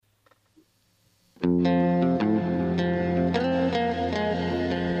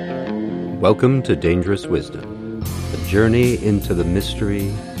Welcome to Dangerous Wisdom, a journey into the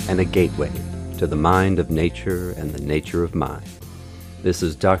mystery and a gateway to the mind of nature and the nature of mind. This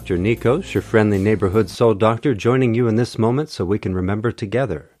is Dr. Nikos, your friendly neighborhood soul doctor, joining you in this moment so we can remember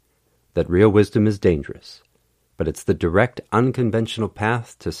together that real wisdom is dangerous, but it's the direct, unconventional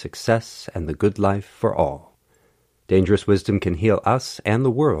path to success and the good life for all. Dangerous wisdom can heal us and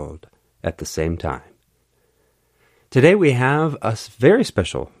the world at the same time. Today we have a very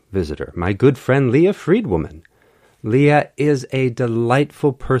special visitor, my good friend Leia Friedwoman. Leia is a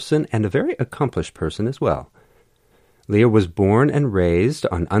delightful person and a very accomplished person as well. Leia was born and raised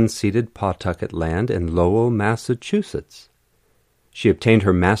on unceded Pawtucket land in Lowell, Massachusetts. She obtained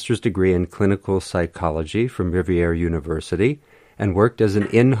her master's degree in clinical psychology from Rivier University and worked as an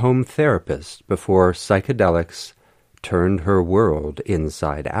in-home therapist before psychedelics turned her world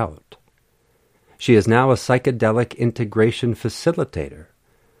inside out. She is now a psychedelic integration facilitator,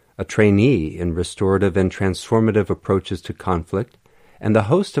 a trainee in restorative and transformative approaches to conflict, and the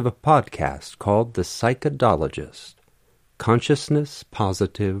host of a podcast called The Psychedologist, Consciousness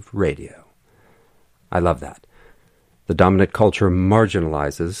Positive Radio. I love that. The dominant culture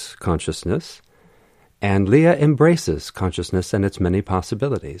marginalizes consciousness, and Leia embraces consciousness and its many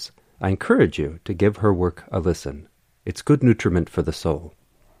possibilities. I encourage you to give her work a listen. It's good nutriment for the soul.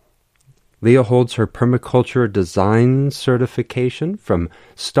 Leia holds her permaculture design certification from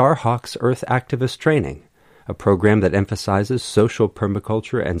Starhawk's Earth Activist Training, a program that emphasizes social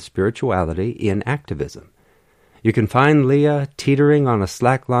permaculture and spirituality in activism. You can find Leia teetering on a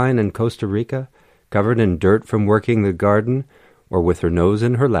slack line in Costa Rica, covered in dirt from working the garden, or with her nose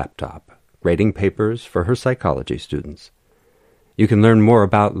in her laptop, grading papers for her psychology students. You can learn more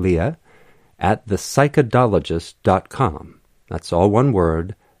about Leia at thepsychedologist.com. That's all one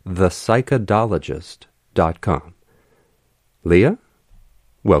word, thepsychedologist.com. Leia,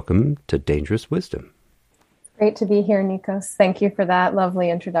 welcome to Dangerous Wisdom. Great to be here, Nikos. Thank you for that lovely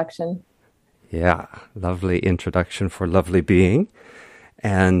introduction. Yeah, lovely introduction for lovely being.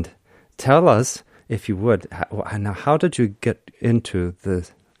 And tell us, if you would, how did you get into the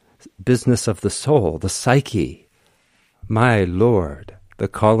business of the soul, the psyche? My Lord, the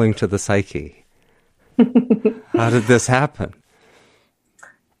calling to the psyche. How did this happen?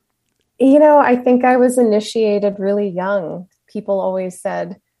 You know, I think I was initiated really young. People always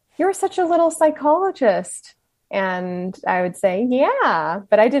said, "You're such a little psychologist." And I would say, yeah,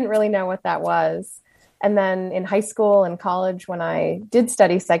 but I didn't really know what that was. And then in high school and college, when I did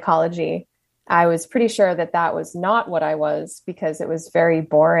study psychology, I was pretty sure that that was not what I was, because it was very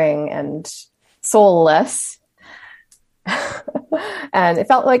boring and soulless. And it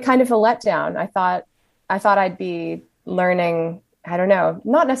felt like kind of a letdown. I thought I'd be learning, I don't know,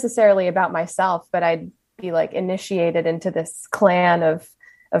 not necessarily about myself, but I'd be like initiated into this clan of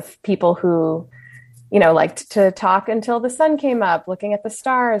people who, you know, liked to talk until the sun came up, looking at the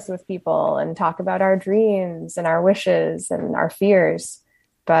stars with people and talk about our dreams and our wishes and our fears.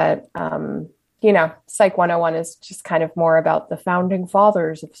 But, you know, Psych 101 is just kind of more about the founding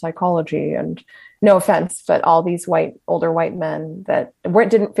fathers of psychology, and no offense, but all these older white men that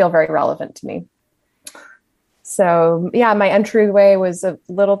didn't feel very relevant to me. So yeah, my entryway was a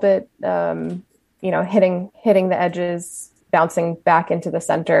little bit, hitting the edges, bouncing back into the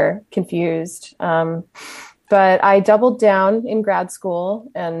center, confused. But I doubled down in grad school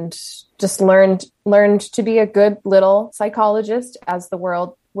and just learned to be a good little psychologist, as the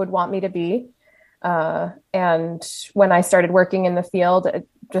world would want me to be. And when I started working in the field, it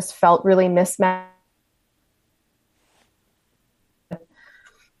just felt really mismatched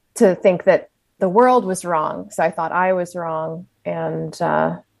to think that the world was wrong. So I thought I was wrong. And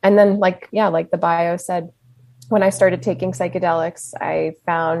then like the bio said, when I started taking psychedelics, I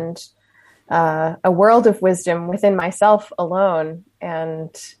found a world of wisdom within myself alone.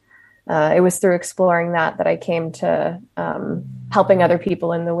 And it was through exploring that I came to helping other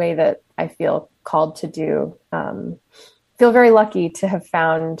people in the way that I feel called to do. Feel very lucky to have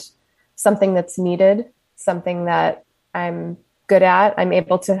found something that's needed, something that I'm good at, I'm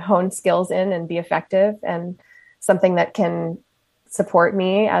able to hone skills in and be effective, and something that can support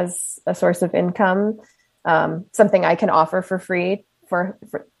me as a source of income, something I can offer for free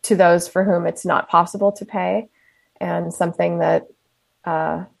to those for whom it's not possible to pay, and something that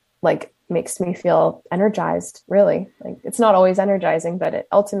makes me feel energized, really. Like, it's not always energizing, but it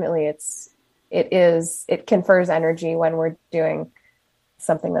confers energy when we're doing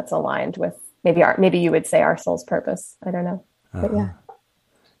something that's aligned with maybe you would say our soul's purpose. I don't know. But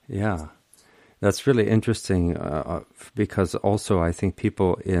yeah, that's really interesting because also I think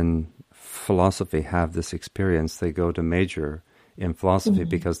people in philosophy have this experience. They go to major in philosophy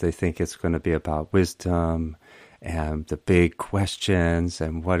because they think it's going to be about wisdom and the big questions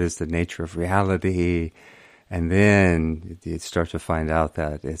and what is the nature of reality. And then you start to find out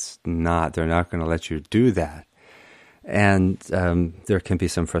that it's not, they're not going to let you do that. And there can be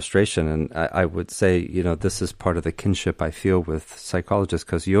some frustration. And I would say, this is part of the kinship I feel with psychologists,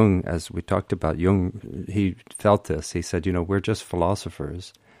 because Jung, as we talked about, Jung, he felt this. He said, we're just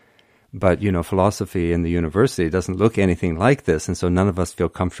philosophers. But, philosophy in the university doesn't look anything like this. And so none of us feel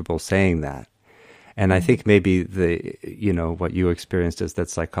comfortable saying that. And I think maybe what you experienced is that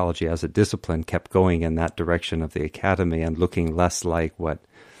psychology as a discipline kept going in that direction of the academy and looking less like what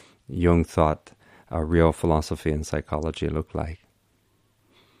Jung thought a real philosophy and psychology looked like.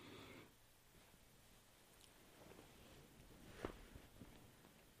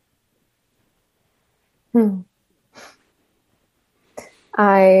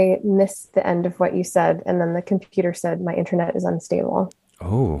 I missed the end of what you said, and then the computer said my internet is unstable.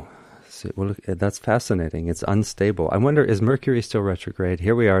 Oh, well, look, that's fascinating. It's unstable. I wonder, is Mercury still retrograde?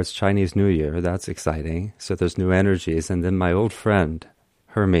 Here we are, it's Chinese New Year. That's exciting. So there's new energies. And then my old friend,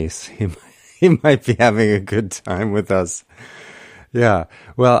 Hermes, he might be having a good time with us. Yeah.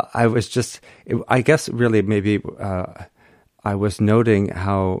 Well, I guess really maybe I was noting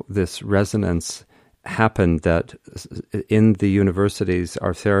how this resonance happened, that in the universities,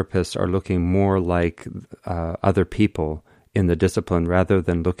 our therapists are looking more like other people in the discipline rather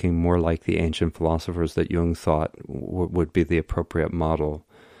than looking more like the ancient philosophers that Jung thought would be the appropriate model.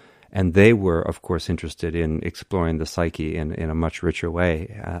 And they were, of course, interested in exploring the psyche in a much richer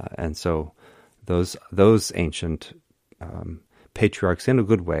way. And so those ancient patriarchs, in a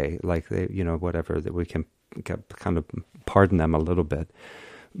good way, like they, whatever, that we can kind of pardon them a little bit,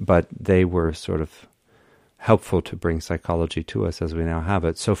 but they were sort of helpful to bring psychology to us as we now have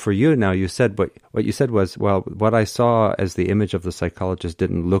it. So for you now, you said what you said was, well, what I saw as the image of the psychologist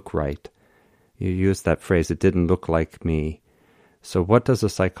didn't look right. You used that phrase, it didn't look like me. So what does a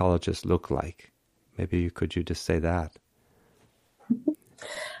psychologist look like? Maybe could you just say that?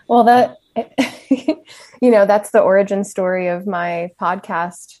 Well, that's the origin story of my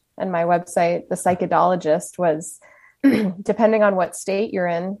podcast and my website, The Psychedologist, was depending on what state you're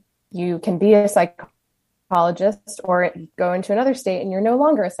in, you can be a psychologist or go into another state and you're no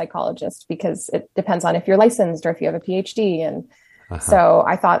longer a psychologist, because it depends on if you're licensed or if you have a PhD. And so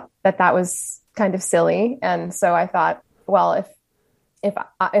I thought that was kind of silly. And so I thought, well,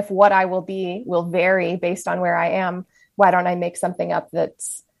 if what I will be will vary based on where I am, why don't I make something up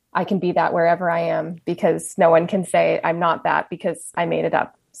that's I can be that wherever I am, because no one can say I'm not that because I made it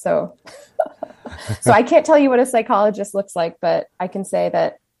up. So I can't tell you what a psychologist looks like, but I can say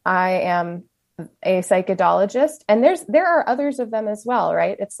that I am a psychedologist, and there are others of them as well,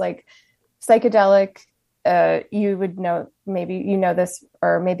 right? It's like psychedelic. You would know, maybe you know this,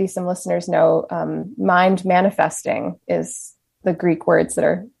 or maybe some listeners know, mind manifesting is the Greek words that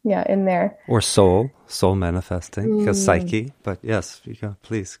are in there. Or soul manifesting, because psyche. But yes,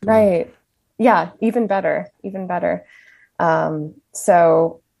 please. Right. On. Yeah, even better.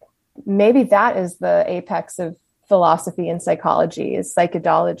 So maybe that is the apex of philosophy and psychology, is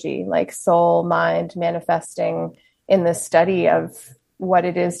psychedology, like soul, mind manifesting in the study of what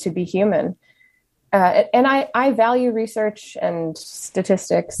it is to be human. And I value research and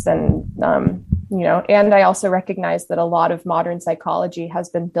statistics, and and I also recognize that a lot of modern psychology has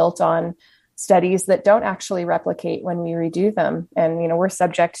been built on studies that don't actually replicate when we redo them. And we're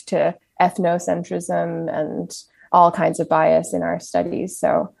subject to ethnocentrism and all kinds of bias in our studies.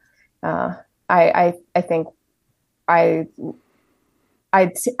 So I think I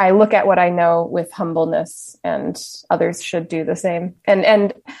look at what I know with humbleness, and others should do the same.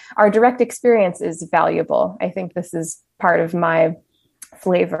 And our direct experience is valuable. I think this is part of my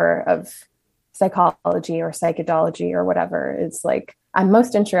flavor of psychology or psychedology or whatever. It's like, I'm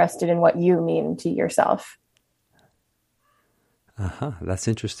most interested in what you mean to yourself. That's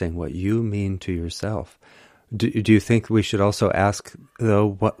interesting. What you mean to yourself. Do you think we should also ask, though,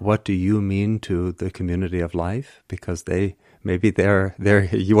 what do you mean to the community of life? Because they're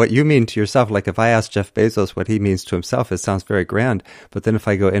what you mean to yourself. Like if I ask Jeff Bezos what he means to himself, it sounds very grand. But then if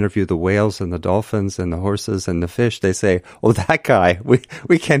I go interview the whales and the dolphins and the horses and the fish, they say, "Oh, that guy,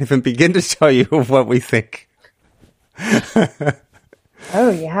 we can't even begin to tell you what we think." Oh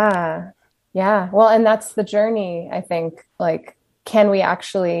yeah. Well, and that's the journey. I think, like, can we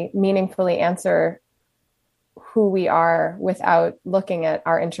actually meaningfully answer who we are without looking at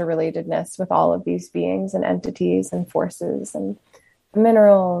our interrelatedness with all of these beings and entities and forces and the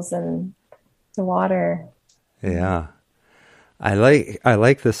minerals and the water? Yeah. I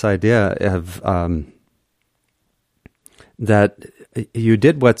like this idea of that you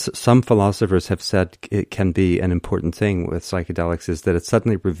did what some philosophers have said it can be an important thing with psychedelics, is that it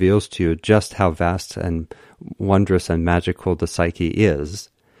suddenly reveals to you just how vast and wondrous and magical the psyche is,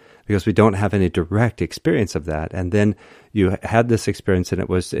 because we don't have any direct experience of that. And then you had this experience, and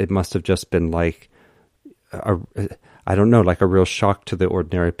it must have just been like I don't know, like a real shock to the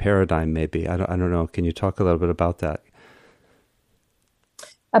ordinary paradigm, maybe. I don't know. Can you talk a little bit about that?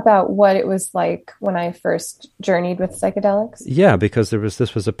 About what it was like when I first journeyed with psychedelics? Yeah, because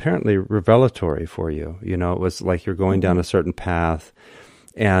this was apparently revelatory for you. You know, it was like you're going down a certain path.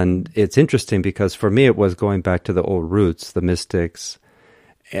 And it's interesting because for me, it was going back to the old roots, the mystics.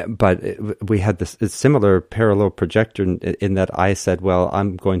 But we had this similar parallel projector in that I said, well,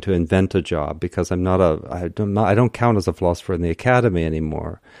 I'm going to invent a job because I don't count as a philosopher in the academy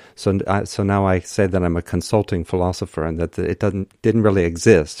anymore. So now I say that I'm a consulting philosopher, and that it didn't really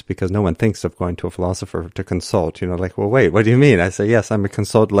exist because no one thinks of going to a philosopher to consult. You know, like, well, wait, what do you mean? I say, yes, I'm a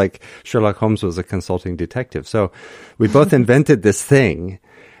consult, like Sherlock Holmes was a consulting detective. So we both invented this thing.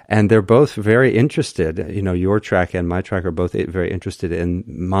 And they're both very interested, you know, your track and my track are both very interested in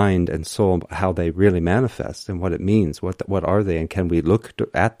mind and soul, how they really manifest and what it means. What are they, and can we look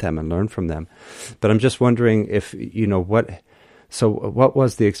at them and learn from them? But I'm just wondering if, you know, what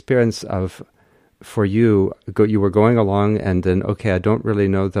was the experience of, for you, you were going along and then, okay, I don't really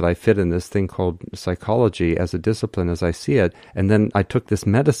know that I fit in this thing called psychology as a discipline as I see it. And then I took this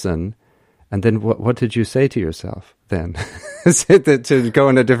medicine. And then what did you say to yourself then? To go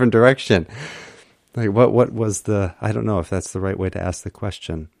in a different direction? Like what was I don't know if that's the right way to ask the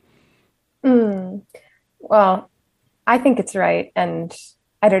question. Well, I think it's right. And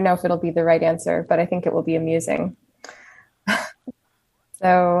I don't know if it'll be the right answer, but I think it will be amusing.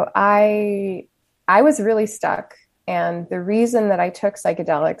 So I was really stuck. And the reason that I took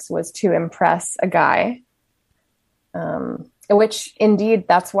psychedelics was to impress a guy. Which indeed,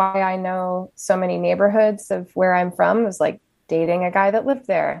 that's why I know so many neighborhoods of where I'm from. Was like dating a guy that lived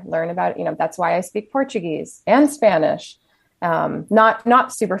there, learn about, you know, that's why I speak Portuguese and Spanish.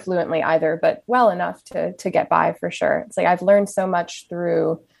 Not super fluently either, but well enough to get by for sure. It's like I've learned so much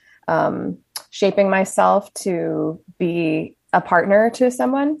through shaping myself to be a partner to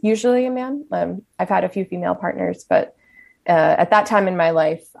someone, usually a man. I've had a few female partners, but at that time in my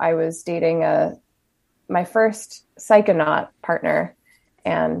life, I was dating my first psychonaut partner,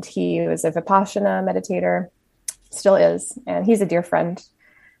 and he was a Vipassana meditator, still is, and he's a dear friend.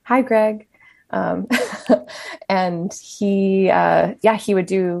 Hi, Greg. And he would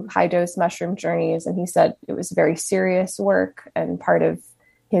do high dose mushroom journeys, and he said it was very serious work and part of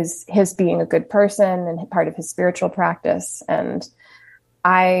his being a good person and part of his spiritual practice. And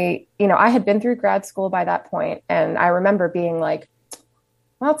I had been through grad school by that point, and I remember being like,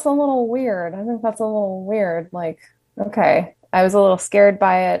 that's a little weird. I think that's a little weird. Like, okay. I was a little scared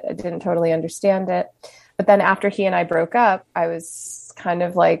by it. I didn't totally understand it. But then after he and I broke up, I was kind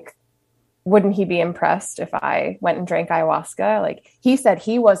of like, wouldn't he be impressed if I went and drank ayahuasca? Like, he said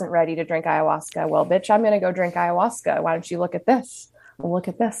he wasn't ready to drink ayahuasca. Well, bitch, I'm going to go drink ayahuasca. Why don't you look at this? Look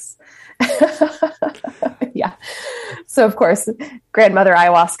at this. Yeah. So of course, grandmother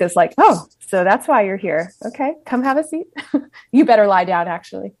ayahuasca is like, oh, so that's why you're here. Okay, come have a seat. You better lie down,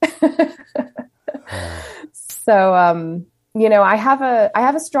 actually. So, I have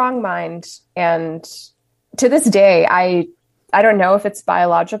a strong mind, and to this day, I don't know if it's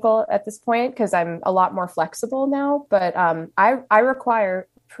biological at this point because I'm a lot more flexible now, but I require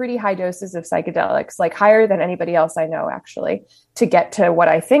pretty high doses of psychedelics, like higher than anybody else I know, actually, to get to what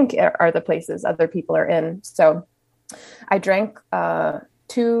I think are the places other people are in. So I drank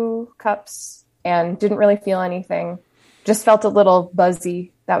 2 cups and didn't really feel anything, just felt a little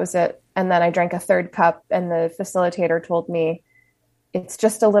buzzy. That was it. And then I drank a 3rd cup, and the facilitator told me, it's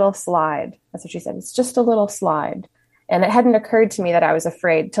just a little slide. That's what she said. It's just a little slide. And it hadn't occurred to me that I was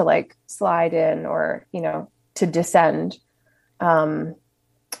afraid to like slide in or, to descend. And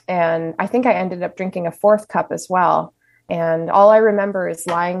I think I ended up drinking a 4th cup as well. And all I remember is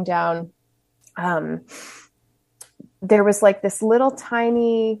lying down. There was like this little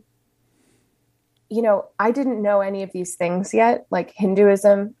tiny, I didn't know any of these things yet, like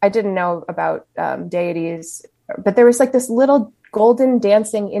Hinduism. I didn't know about deities, but there was like this little golden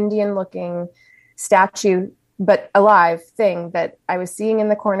dancing Indian looking statue, but alive thing that I was seeing in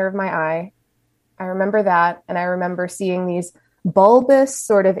the corner of my eye. I remember that. And I remember seeing these bulbous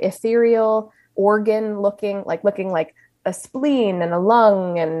sort of ethereal organ looking like a spleen and a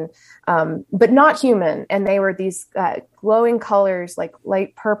lung, and but not human. And they were these glowing colors, like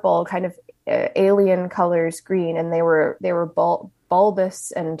light purple, kind of alien colors, green, and they were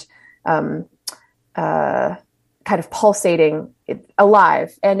bulbous and kind kind of pulsating,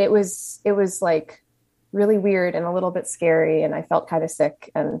 alive. And it was like really weird and a little bit scary. And I felt kind of sick.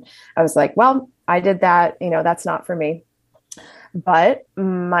 And I was like, well, I did that. That's not for me. But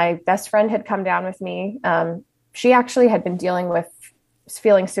my best friend had come down with me. She actually had been dealing with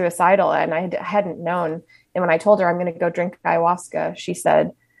feeling suicidal, and I hadn't known. And when I told her I'm going to go drink ayahuasca, she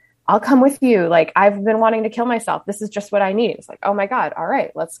said, I'll come with you. Like, I've been wanting to kill myself. This is just what I need. It's like, oh my God. All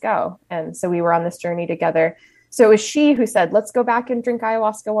right, let's go. And so we were on this journey together. So it was she who said, let's go back and drink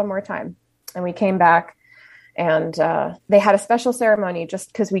ayahuasca one more time. And we came back, and they had a special ceremony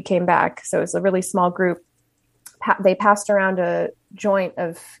just because we came back. So it was a really small group. They passed around a joint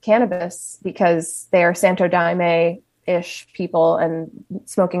of cannabis because they are Santo Daime-ish people, and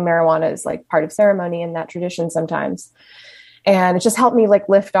smoking marijuana is like part of ceremony in that tradition sometimes. And it just helped me like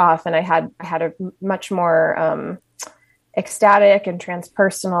lift off. And I had a much more ecstatic and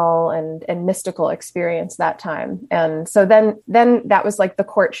transpersonal and mystical experience that time. And so then that was like the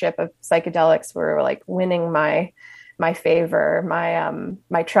courtship of psychedelics, where we're like winning my favor,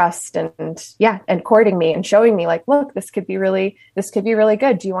 my trust, and courting me and showing me like, look, this could be really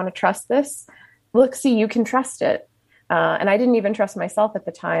good. Do you want to trust this? Look, see, you can trust it. And I didn't even trust myself at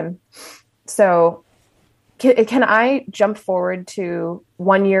the time. So can I jump forward to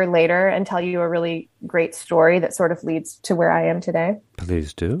 1 year later and tell you a really great story that sort of leads to where I am today?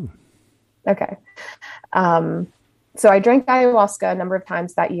 Please do. Okay. So I drank ayahuasca a number of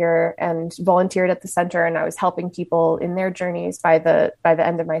times that year and volunteered at the center, and I was helping people in their journeys by the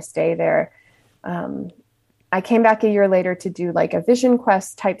end of my stay there. I came back a year later to do like a vision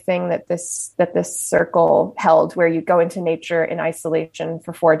quest type thing that this circle held, where you go into nature in isolation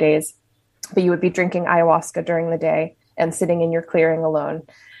for 4 days, but you would be drinking ayahuasca during the day and sitting in your clearing alone.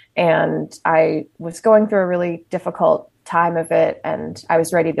 And I was going through a really difficult time of it, and I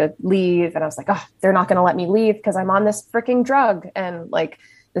was ready to leave, and I was like, oh, they're not going to let me leave because I'm on this freaking drug, and like,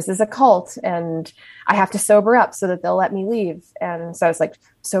 this is a cult, and I have to sober up so that they'll let me leave. And so I was like,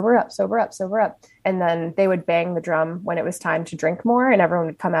 sober up. And then they would bang the drum when it was time to drink more, and everyone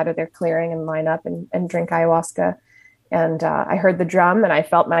would come out of their clearing and line up and drink ayahuasca. And I heard the drum, and I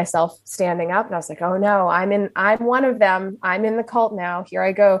felt myself standing up, and I was like, oh no, I'm one of them. I'm in the cult now. Here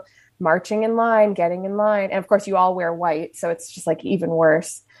I go, marching in line, getting in line. And of course you all wear white, so it's just like even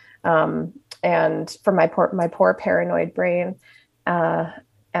worse. And for my poor paranoid brain,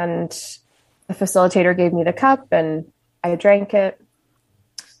 and the facilitator gave me the cup, and I drank it.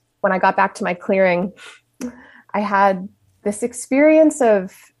 When I got back to my clearing, I had this experience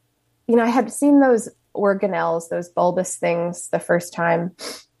of, I had seen those organelles, those bulbous things, the first time.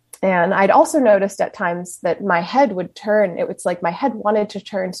 And I'd also noticed at times that my head would turn. It was like my head wanted to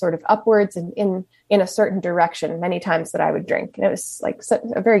turn sort of upwards and in a certain direction many times that I would drink. And it was like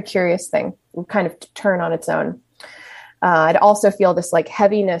a very curious thing. It would kind of turn on its own. I'd also feel this like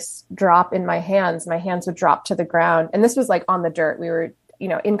heaviness drop in my hands. My hands would drop to the ground. And this was like on the dirt. We were,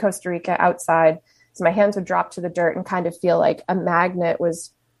 in Costa Rica outside. So my hands would drop to the dirt and kind of feel like a magnet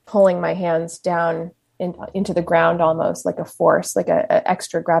was pulling my hands down into the ground, almost like a force, like a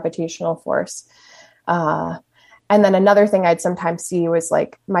extra gravitational force. And then another thing I'd sometimes see was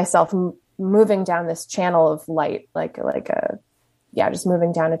like myself moving down this channel of light, just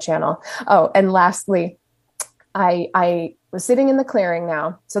moving down a channel. Oh, and lastly, I was sitting in the clearing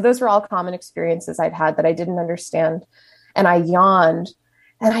now. So those were all common experiences I'd had that I didn't understand. And I yawned,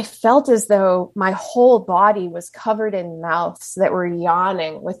 and I felt as though my whole body was covered in mouths that were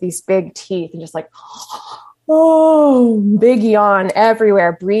yawning with these big teeth, and just like, oh, big yawn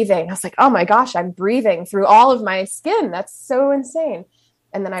everywhere, breathing. I was like, oh my gosh, I'm breathing through all of my skin. That's so insane.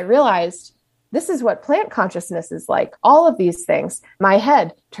 And then I realized this is what plant consciousness is like. All of these things, my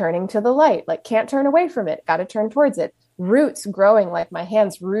head turning to the light, like can't turn away from it, got to turn towards it. Roots growing, like my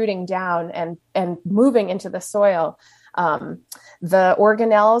hands rooting down and moving into the soil. The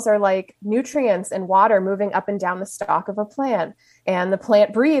organelles are like nutrients and water moving up and down the stalk of a plant, and the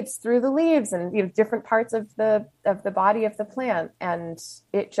plant breathes through the leaves and different parts of the body of the plant. And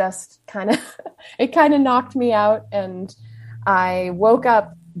it just kind of knocked me out. And I woke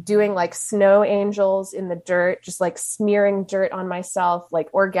up doing like snow angels in the dirt, just like smearing dirt on myself,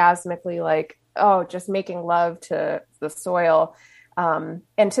 like orgasmically, like, oh, just making love to the soil. And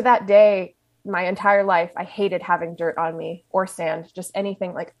to that day, my entire life, I hated having dirt on me or sand, just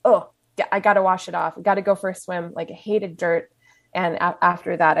anything like, oh, I got to wash it off. I got to go for a swim. Like I hated dirt. And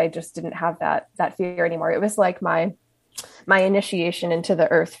after that, I just didn't have that fear anymore. It was like my initiation into the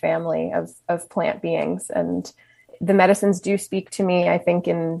earth family of plant beings. And the medicines do speak to me, I think,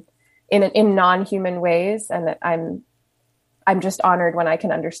 in non-human ways. And that I'm just honored when I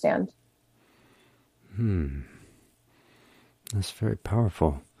can understand. That's very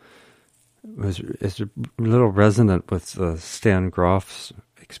powerful. It's a little resonant with Stan Grof's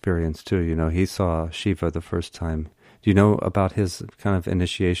experience too. You know, he saw Shiva the first time. Do you know about his kind of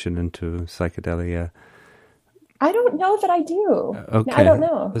initiation into psychedelia? I don't know that I do. Okay. I don't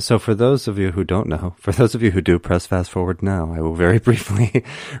know. So for those of you who don't know, for those of you who do, press fast forward now. I will very briefly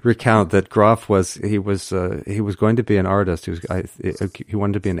recount that Grof was going to be an artist. He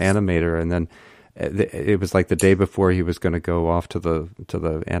wanted to be an animator, and then it was like the day before he was going to go off to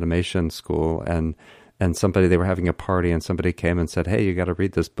the animation school, and they were having a party, and somebody came and said, "Hey, you got to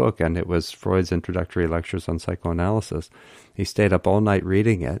read this book," and it was Freud's Introductory Lectures on Psychoanalysis. He stayed up all night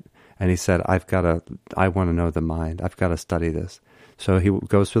reading it, and he said, I want to know the mind. I've got to study this. So he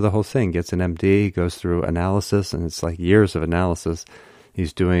goes through the whole thing, gets an MD, goes through analysis, and it's like years of analysis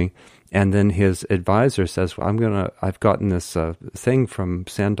he's doing. And then his advisor says, well, I've gotten this thing from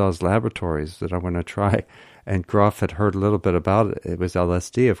Sandow's laboratories that I want to try. And Grof had heard a little bit about it. It was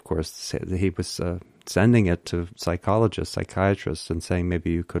LSD, of course. He was sending it to psychologists, psychiatrists, and saying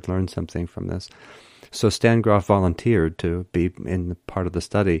maybe you could learn something from this. So Stan Grof volunteered to be in part of the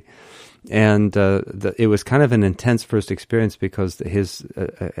study. And it was kind of an intense first experience because his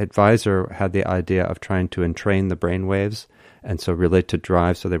advisor had the idea of trying to entrain the brain waves and so relate to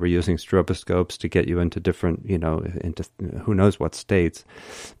drive. So they were using stroboscopes to get you into different, into who knows what states.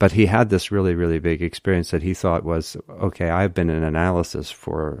 But he had this really, really big experience that he thought was, okay, I've been in analysis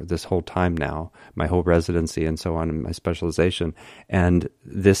for this whole time now, my whole residency and so on, and my specialization. And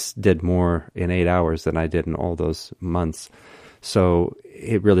this did more in 8 hours than I did in all those months. So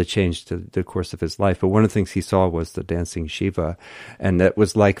it really changed the course of his life. But one of the things he saw was the dancing Shiva. And that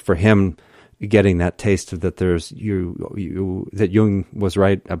was like for him getting that taste of that there's that Jung was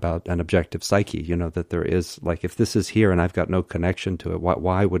right about an objective psyche, that there is, like, if this is here and I've got no connection to it,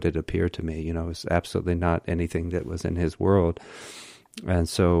 why would it appear to me? It's absolutely not anything that was in his world. And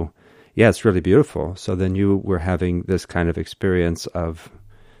so, yeah, it's really beautiful. So then you were having this kind of experience of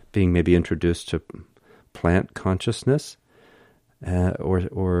being maybe introduced to plant consciousness.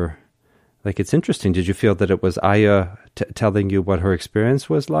 Or like, it's interesting. Did you feel that it was Aya telling you what her experience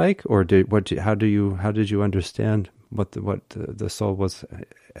was like, or how did you understand what the soul was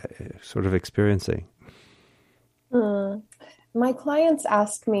sort of experiencing? My clients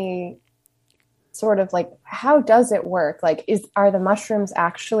ask me sort of like, how does it work? Like, are the mushrooms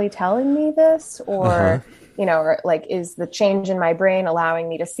actually telling me this, or or like, is the change in my brain allowing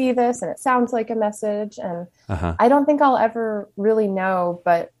me to see this and it sounds like a message? And I don't think I'll ever really know,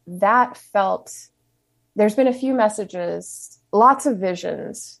 but there's been a few messages, lots of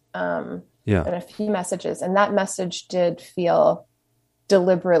visions, and a few messages, and that message did feel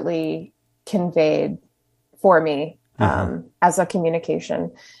deliberately conveyed for me as a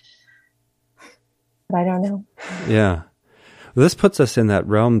communication. But I don't know. Yeah. Well, this puts us in that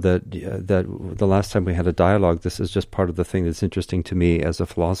realm that the last time we had a dialogue, this is just part of the thing that's interesting to me as a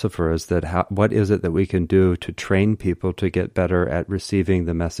philosopher, is that what is it that we can do to train people to get better at receiving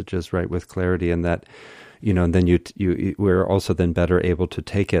the messages, right, with clarity, and that, and then we're also then better able to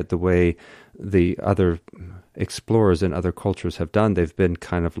take it the way the other explorers in other cultures have done. They've been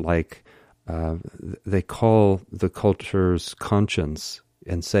kind of like, they call the culture's conscience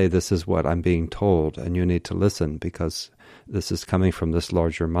and say, this is what I'm being told, and you need to listen because this is coming from this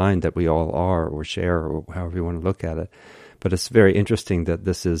larger mind that we all are or share, or however you want to look at it. But it's very interesting that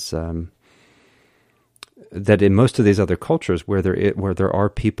this is that in most of these other cultures where there are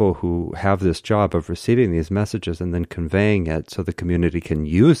people who have this job of receiving these messages and then conveying it so the community can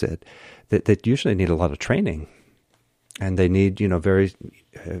use it, that usually need a lot of training, and they need very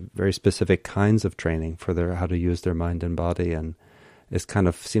very specific kinds of training for how to use their mind and body. And it kind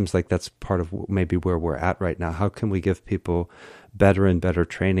of seems like that's part of maybe where we're at right now. How can we give people better and better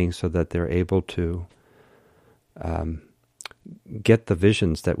training so that they're able to get the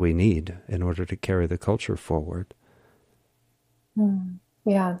visions that we need in order to carry the culture forward?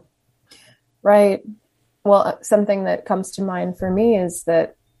 Yeah, right. Well, something that comes to mind for me is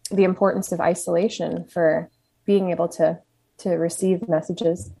that the importance of isolation for being able to receive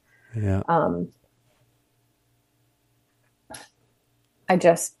messages. Yeah. I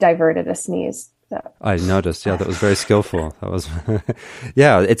just diverted a sneeze. So. I noticed. Yeah, that was very skillful. That was,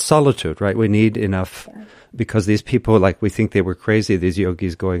 yeah, it's solitude, right? We need enough, because these people, like, we think they were crazy, these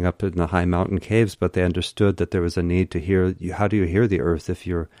yogis going up in the high mountain caves, but they understood that there was a need to hear. How do you hear the earth if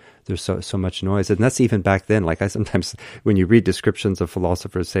there's so much noise? And that's even back then. Like, I sometimes, when you read descriptions of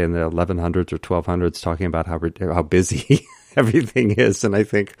philosophers, say in the 1100s or 1200s, talking about how busy everything is, and I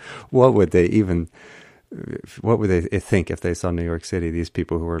think, what would they think if they saw New York City? These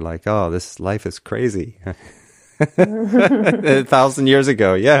people who were like, "Oh, this life is crazy." 1,000 years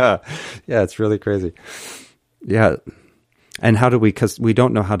ago. Yeah. Yeah, it's really crazy. Yeah. And how do we, because we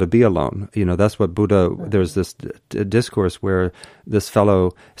don't know how to be alone. That's what Buddha, there's this discourse where this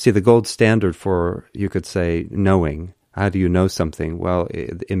fellow, see, the gold standard for, you could say, knowing. How do you know something? Well,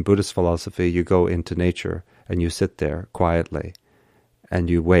 in Buddhist philosophy, you go into nature and you sit there quietly and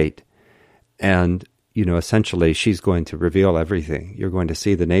you wait. And, essentially she's going to reveal everything. You're going to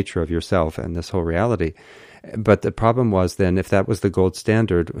see the nature of yourself and this whole reality. But the problem was then, if that was the gold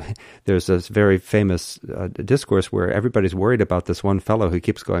standard, there's this very famous discourse where everybody's worried about this one fellow who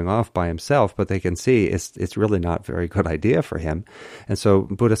keeps going off by himself, but they can see it's really not a very good idea for him. And so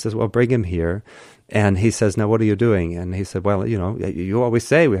Buddha says, well, bring him here. And he says, now, what are you doing? And he said, well, you always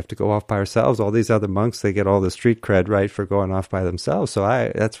say we have to go off by ourselves. All these other monks, they get all the street cred, right, for going off by themselves. So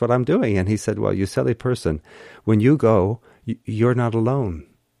that's what I'm doing. And he said, well, you silly person, when you go, you're not alone.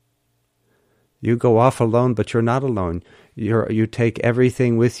 You go off alone, but you're not alone. You take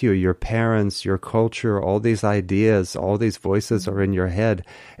everything with you, your parents, your culture, all these ideas, all these voices are in your head,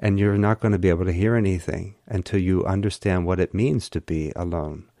 and you're not going to be able to hear anything until you understand what it means to be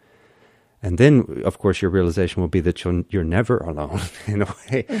alone. And then, of course, your realization will be that you're never alone, in a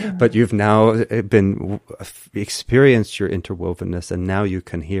way. Mm-hmm. But you've now experienced your interwovenness, and now you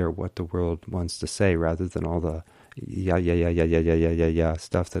can hear what the world wants to say rather than all the yeah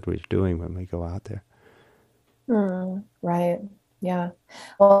stuff that we're doing when we go out there. Right. Yeah.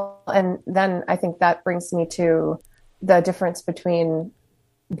 Well, and then I think that brings me to the difference between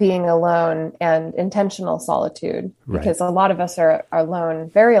being alone and intentional solitude, because a lot of us are alone,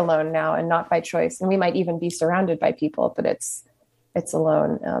 very alone now, and not by choice. And we might even be surrounded by people, but it's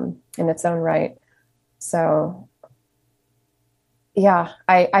alone in its own right. So yeah,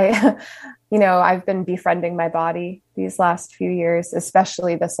 I I've been befriending my body these last few years,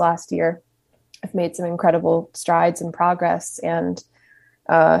 especially this last year. I've made some incredible strides and progress. And,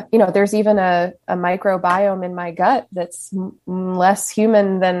 there's even a microbiome in my gut that's less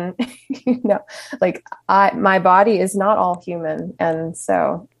human than, my body is not all human. And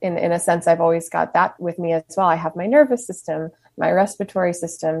so in a sense, I've always got that with me as well. I have my nervous system, my respiratory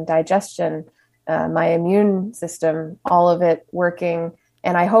system, digestion, my immune system, all of it working.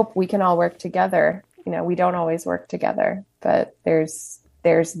 And I hope we can all work together. We don't always work together, but there's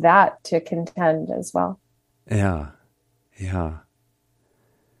that to contend as well. Yeah. Yeah.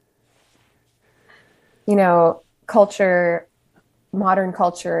 Modern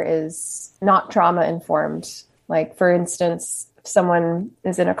culture is not trauma informed. Like, for instance, if someone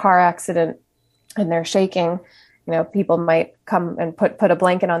is in a car accident and they're shaking, people might come and put a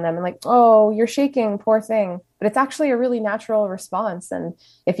blanket on them and like, oh, you're shaking, poor thing. But it's actually a really natural response. And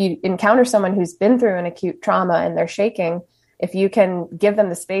if you encounter someone who's been through an acute trauma and they're shaking, if you can give them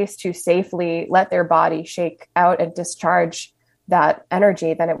the space to safely let their body shake out and discharge that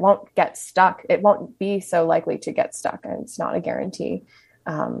energy, then it won't get stuck. It won't be so likely to get stuck. And it's not a guarantee.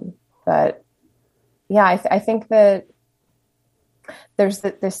 But yeah, I think that there's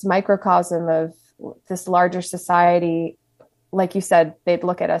this microcosm of this larger society. Like you said, they'd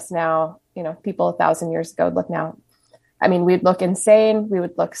look at us now, people 1,000 years ago would look now. I mean, we'd look insane, we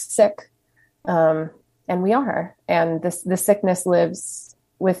would look sick. And we are. And the sickness lives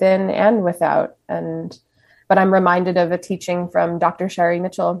within and without. But I'm reminded of a teaching from Dr. Sherry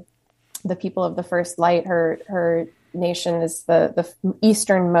Mitchell, the people of the first light. Her nation is the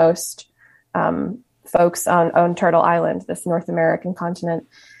easternmost folks on Turtle Island, this North American continent.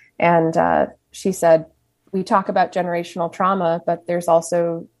 And she said, we talk about generational trauma, but there's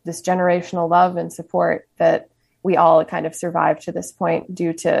also this generational love and support that we all kind of survived to this point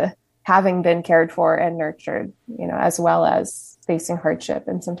due to having been cared for and nurtured, as well as facing hardship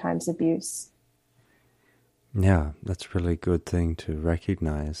and sometimes abuse. Yeah, that's a really good thing to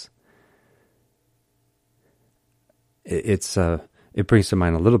recognize. It brings to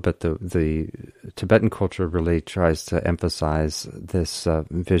mind a little bit the Tibetan culture really tries to emphasize this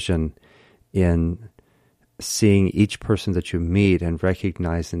vision in seeing each person that you meet and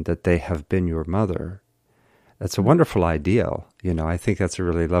recognizing that they have been your mother. That's a wonderful ideal. I think that's a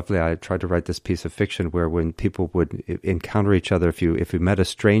really lovely. I tried to write this piece of fiction where when people would encounter each other, if you met a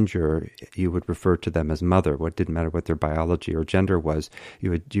stranger, you would refer to them as mother. What didn't matter what their biology or gender was.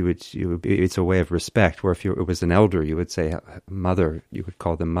 You would. It's a way of respect. Where if it was an elder, you would say mother. You would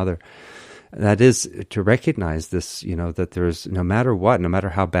call them mother. That is to recognize this. That there's no matter what, no matter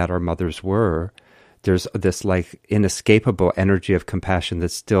how bad our mothers were, there's this like inescapable energy of compassion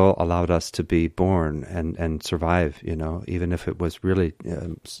that still allowed us to be born and survive, even if it was really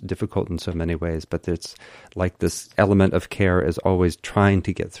difficult in so many ways. But it's like this element of care is always trying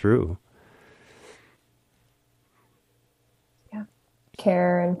to get through.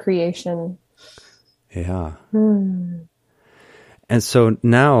 care and creation. Yeah. And so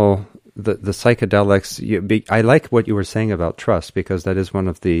now the psychedelics, I like what you were saying about trust, because that is one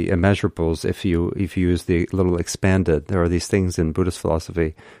of the immeasurables. If you use the little expanded, there are these things in Buddhist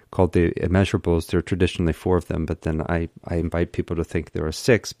philosophy called the immeasurables. There are traditionally 4 of them, but then I invite people to think there are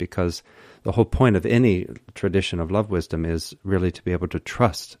 6, because the whole point of any tradition of love wisdom is really to be able to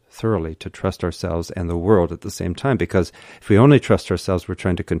trust thoroughly, to trust ourselves and the world at the same time. Because if we only trust ourselves, we're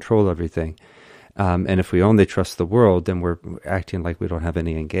trying to control everything. And if we only trust the world, then we're acting like we don't have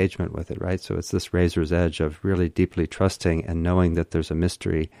any engagement with it, right? So it's this razor's edge of really deeply trusting and knowing that there's a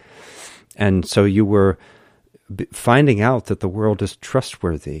mystery. And so you were finding out that the world is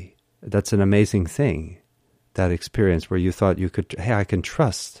trustworthy. That's an amazing thing, that experience where you thought you could, hey, I can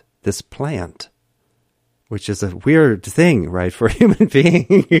trust this plant, which is a weird thing, right, for a human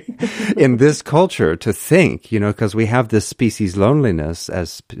being in this culture to think, because we have this species loneliness,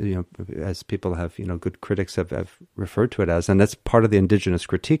 as people have, good critics have referred to it as, and that's part of the indigenous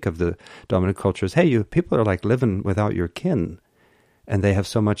critique of the dominant cultures. Hey, you people are like living without your kin, and they have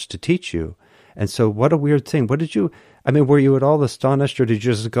so much to teach you. And so what a weird thing. Were you at all astonished, or did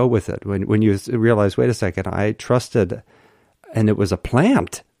you just go with it when you realized, wait a second, I trusted, and it was a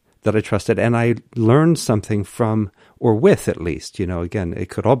plant that I trusted, and I learned something from, or with at least, again, it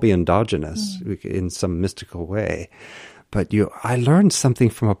could all be endogenous in some mystical way, but I learned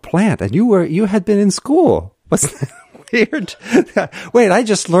something from a plant, and you had been in school. What's that weird? Wait, I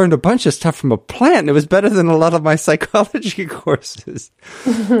just learned a bunch of stuff from a plant, and it was better than a lot of my psychology courses.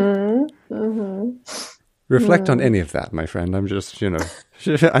 Reflect on any of that, my friend. I'm just,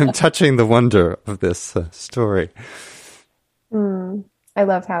 I'm touching the wonder of this story. I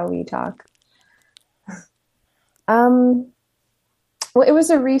love how we talk. Well, it was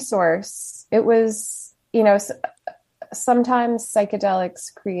a resource. It was, sometimes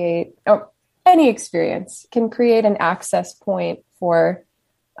psychedelics any experience can create an access point for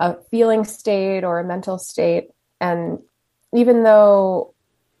a feeling state or a mental state. And even though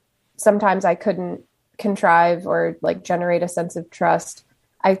sometimes I couldn't contrive or generate a sense of trust,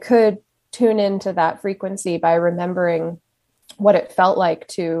 I could tune into that frequency by remembering what it felt like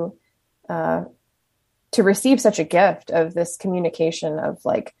to receive such a gift of this communication of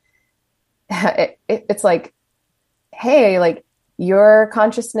it's like, hey, your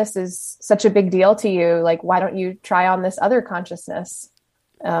consciousness is such a big deal to you. Why don't you try on this other consciousness?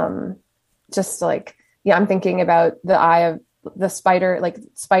 I'm thinking about the eye of the spider,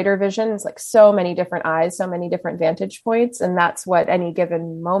 spider visions, so many different eyes, so many different vantage points. And that's what any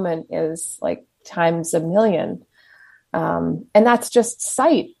given moment is times a million. And that's just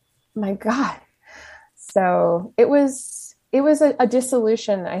sight. My God. So it was a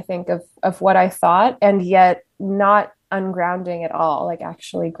dissolution, I think, of what I thought, and yet not ungrounding at all,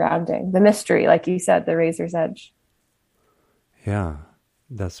 actually grounding the mystery, like you said, the razor's edge. Yeah,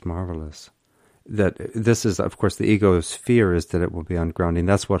 that's marvelous. That this is, of course, the ego's fear is that it will be ungrounding.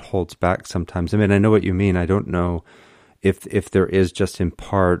 That's what holds back sometimes. I know what you mean. I don't know if there is just in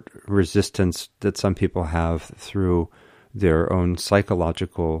part resistance that some people have through their own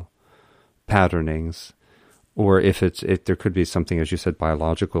psychological patternings, or if there could be something, as you said,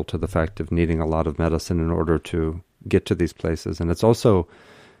 biological to the fact of needing a lot of medicine in order to get to these places. And it's also,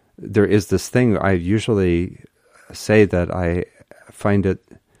 there is this thing, I usually say that I find it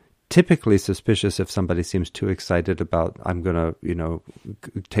typically suspicious if somebody seems too excited about, I'm going to,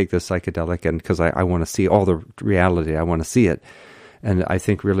 take this psychedelic, and because I want to see all the reality, I want to see it. And I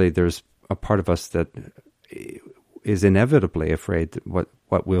think really there's a part of us that is inevitably afraid that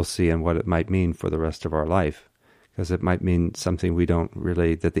what we'll see and what it might mean for the rest of our life, because it might mean something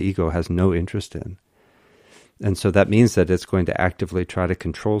that the ego has no interest in. And so that means that it's going to actively try to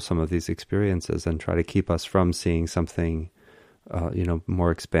control some of these experiences and try to keep us from seeing something, more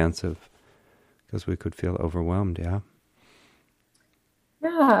expansive, because we could feel overwhelmed. Yeah.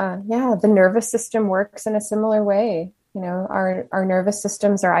 Yeah. The nervous system works in a similar way. Our nervous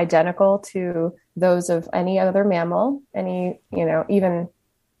systems are identical to those of any other mammal, even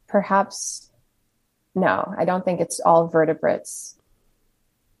perhaps, no, I don't think it's all vertebrates.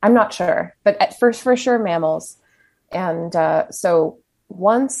 I'm not sure, but for sure mammals. And so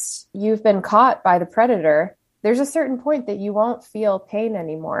once you've been caught by the predator, there's a certain point that you won't feel pain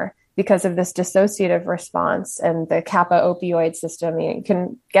anymore because of this dissociative response and the kappa opioid system. You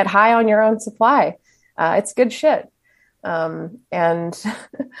can get high on your own supply. It's good shit. And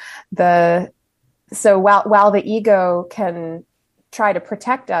so while the ego can try to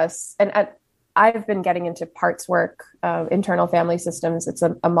protect us, and I've been getting into parts work, internal family systems. It's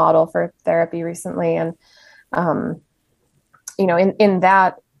a model for therapy recently. And in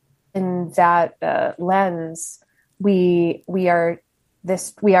that lens, we are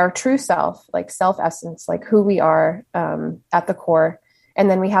true self, like self essence, like who we are at the core. And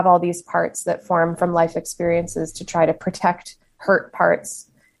then we have all these parts that form from life experiences to try to protect hurt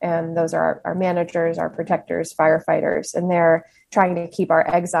parts. And those are our managers, our protectors, firefighters, and they're trying to keep our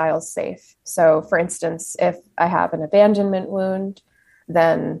exiles safe. So for instance, if I have an abandonment wound,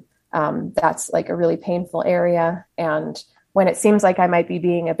 then that's like a really painful area. And when it seems like I might be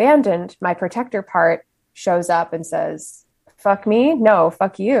being abandoned, my protector part shows up and says, fuck me, no,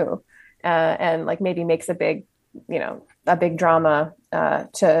 fuck you. And like maybe makes a big drama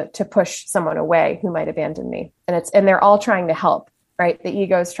to push someone away who might abandon me. And they're all trying to help, right? The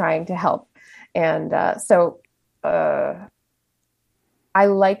ego's trying to help. And I've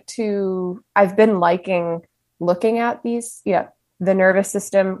been liking looking at these, the nervous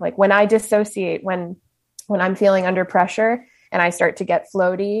system. Like when I dissociate, when I'm feeling under pressure and I start to get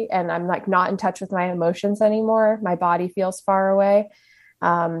floaty and I'm like not in touch with my emotions anymore, my body feels far away.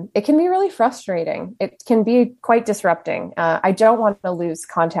 It can be really frustrating. It can be quite disrupting. I don't want to lose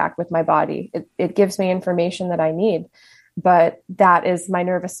contact with my body. It gives me information that I need, but that is my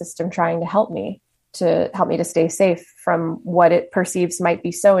nervous system trying to help me to stay safe from what it perceives might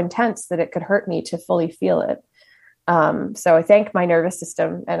be so intense that it could hurt me to fully feel it. So I thank my nervous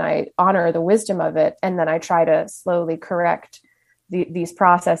system and I honor the wisdom of it. And then I try to slowly correct these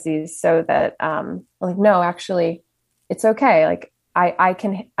processes so that, no, actually it's okay. Like I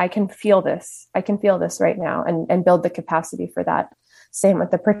can feel this. I can feel this right now and build the capacity for that. Same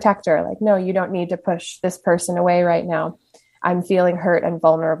with the protector. Like, no, you don't need to push this person away right now. I'm feeling hurt and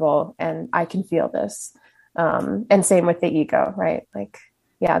vulnerable and I can feel this. And same with the ego, right? Like,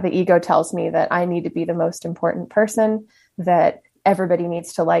 yeah, the ego tells me that I need to be the most important person, that everybody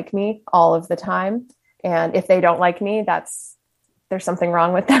needs to like me all of the time. And if they don't like me, there's something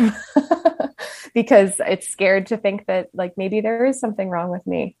wrong with them because it's scared to think that like, maybe there is something wrong with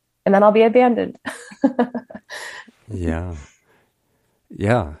me and then I'll be abandoned. Yeah.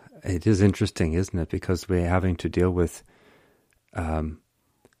 Yeah. It is interesting, isn't it? Because we're having to deal with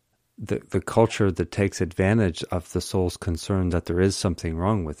the culture that takes advantage of the soul's concern that there is something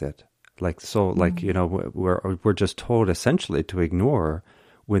wrong with it. We're just told essentially to ignore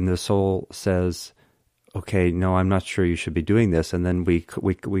when the soul says, okay, no, I'm not sure you should be doing this. And then we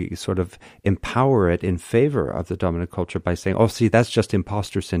sort of empower it in favor of the dominant culture by saying, oh, see, that's just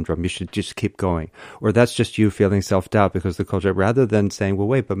imposter syndrome. You should just keep going. Or that's just you feeling self-doubt because the culture, rather than saying, well,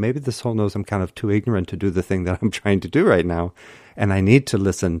 wait, but maybe the soul knows I'm kind of too ignorant to do the thing that I'm trying to do right now. And I need to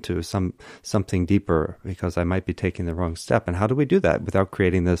listen to something deeper because I might be taking the wrong step. And how do we do that without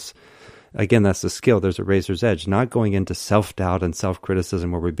creating this? Again, that's the skill. There's a razor's edge, not going into self-doubt and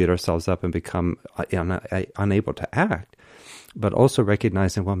self-criticism where we beat ourselves up and become unable to act, but also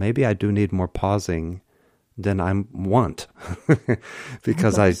recognizing, well, maybe I do need more pausing than I want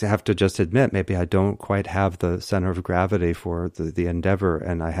because I have to just admit, maybe I don't quite have the center of gravity for the endeavor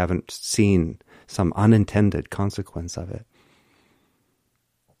and I haven't seen some unintended consequence of it.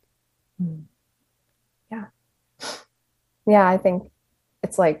 Yeah. Yeah, I think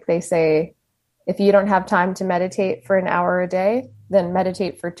it's like they say, if you don't have time to meditate for an hour a day, then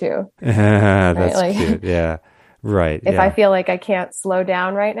meditate for 2. That's right? cute. Yeah. Right. If I feel like I can't slow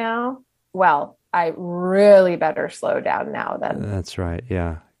down right now, well, I really better slow down now then. That's right.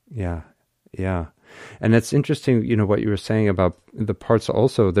 Yeah. Yeah. Yeah. And it's interesting, what you were saying about the parts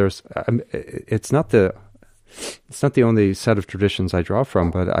also. It's not the only set of traditions I draw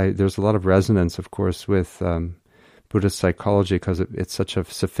from, but there's a lot of resonance, of course, with Buddhist psychology because it's such a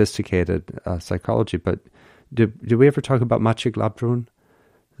sophisticated psychology. But did we ever talk about Machig Labdrun,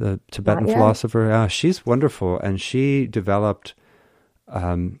 the Tibetan philosopher? She's wonderful, and she developed.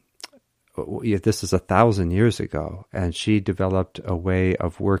 This is 1,000 years ago, and she developed a way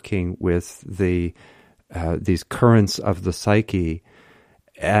of working with these currents of the psyche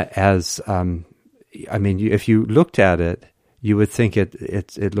as. If you looked at it, you would think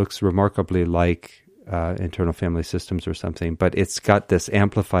it looks remarkably like internal family systems or something, but it's got this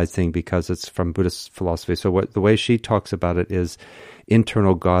amplified thing because it's from Buddhist philosophy. So the way she talks about it is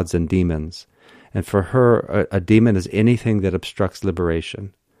internal gods and demons. And for her, a demon is anything that obstructs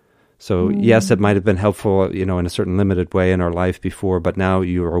liberation. So yes, it might have been helpful, in a certain limited way in our life before, but now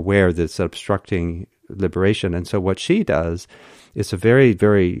you're aware that it's obstructing liberation. And so what she does is a very,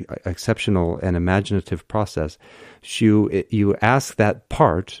 very exceptional and imaginative process. You ask that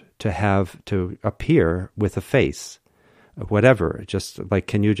part to appear with a face, whatever, just like,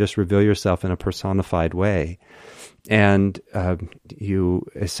 can you just reveal yourself in a personified way? And you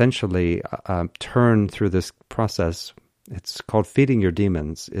essentially turn through this process It's called Feeding Your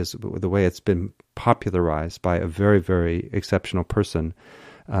Demons, is the way it's been popularized by a very, very exceptional person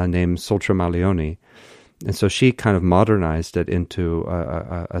named Soltra Malioni. And so she kind of modernized it into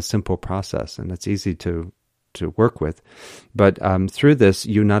a simple process, and it's easy to work with. But through this,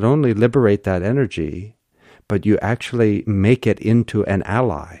 you not only liberate that energy, but you actually make it into an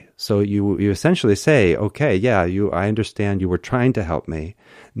ally. So you essentially say, okay, yeah, I understand you were trying to help me.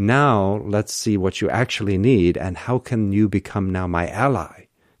 Now let's see what you actually need, and how can you become now my ally?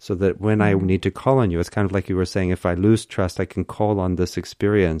 So that when I need to call on you, it's kind of like you were saying, if I lose trust, I can call on this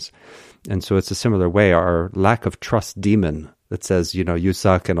experience. And so it's a similar way. Our lack of trust demon that says, you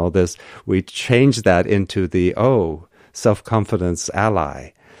suck and all this, we change that into the, self-confidence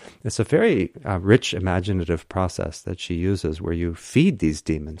ally. It's a very rich, imaginative process that she uses, where you feed these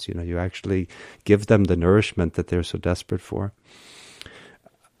demons. You actually give them the nourishment that they're so desperate for.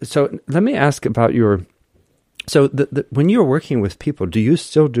 So let me ask about your... So when you're working with people, do you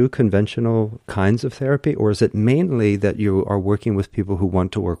still do conventional kinds of therapy, or is it mainly that you are working with people who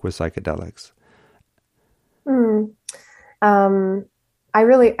want to work with psychedelics?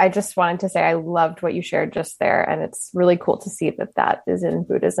 I just wanted to say I loved what you shared just there. And it's really cool to see that is in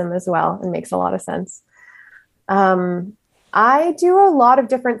Buddhism as well. It makes a lot of sense. I do a lot of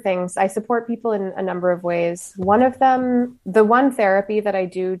different things. I support people in a number of ways. One of them, the one therapy that I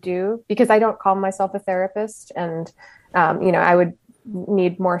do, because I don't call myself a therapist, and, I would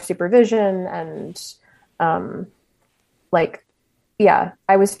need more supervision and, I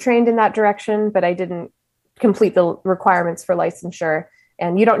was trained in that direction, but I didn't complete the requirements for licensure.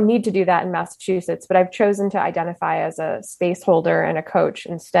 And you don't need to do that in Massachusetts, but I've chosen to identify as a space holder and a coach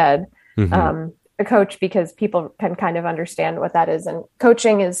instead. Mm-hmm. A coach, because people can kind of understand what that is. And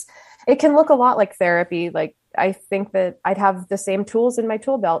coaching it can look a lot like therapy. Like, I think that I'd have the same tools in my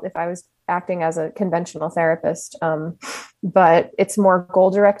tool belt if I was acting as a conventional therapist. But it's more goal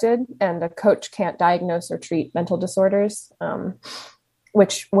directed, and a coach can't diagnose or treat mental disorders.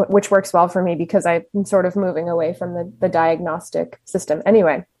 Which works well for me, because I'm sort of moving away from the diagnostic system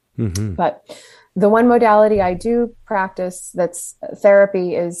anyway. Mm-hmm. But the one modality I do practice that's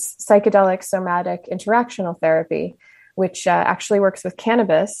therapy is psychedelic somatic interactional therapy, which actually works with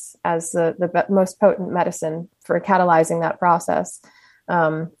cannabis as the most potent medicine for catalyzing that process.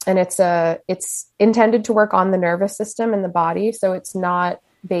 And it's intended to work on the nervous system and the body. So it's not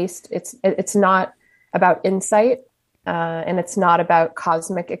it's not about insight. And it's not about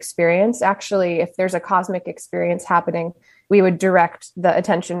cosmic experience. Actually, if there's a cosmic experience happening, we would direct the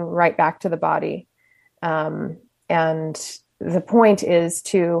attention right back to the body. And the point is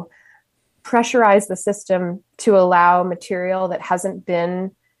to pressurize the system to allow material that hasn't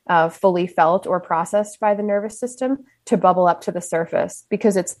been fully felt or processed by the nervous system to bubble up to the surface,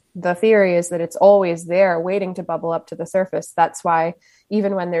 because the theory is that it's always there waiting to bubble up to the surface. That's why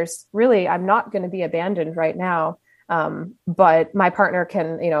even when I'm not going to be abandoned right now, but my partner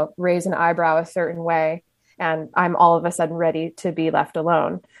can, raise an eyebrow a certain way, and I'm all of a sudden ready to be left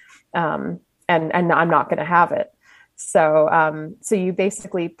alone. And I'm not going to have it. So you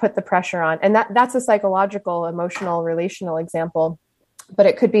basically put the pressure on, and that's a psychological, emotional, relational example, but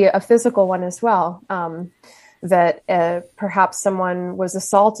it could be a physical one as well. That perhaps someone was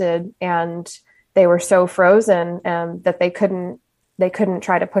assaulted and they were so frozen that they couldn't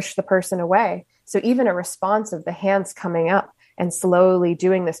try to push the person away. So even a response of the hands coming up and slowly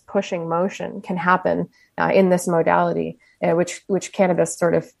doing this pushing motion can happen in this modality, which cannabis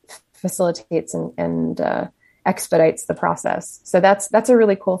sort of facilitates and expedites the process. So that's a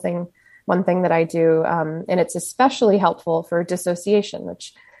really cool thing. One thing that I do, and it's especially helpful for dissociation,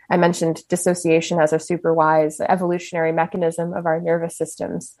 which I mentioned dissociation as a super wise evolutionary mechanism of our nervous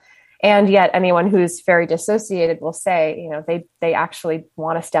systems. And yet anyone who's very dissociated will say, they actually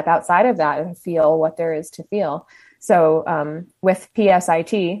want to step outside of that and feel what there is to feel. So with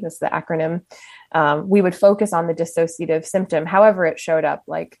PSIT, that's the acronym, we would focus on the dissociative symptom, however it showed up,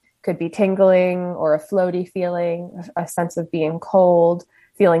 like could be tingling or a floaty feeling, a sense of being cold,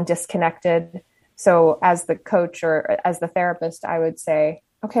 feeling disconnected. So as the coach or as the therapist, I would say,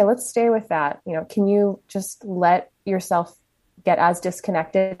 okay, let's stay with that. Can you just let yourself get as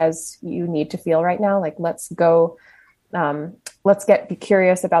disconnected as you need to feel right now? Like, let's be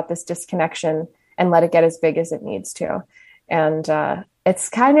curious about this disconnection and let it get as big as it needs to. And it's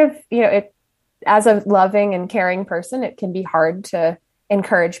kind of, as a loving and caring person, it can be hard to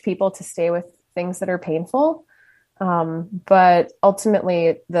encourage people to stay with things that are painful. But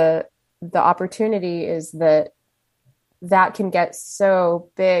ultimately the opportunity is that can get so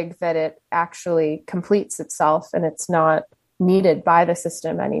big that it actually completes itself and it's not needed by the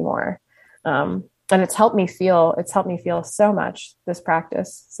system anymore. and it's helped me feel so much, this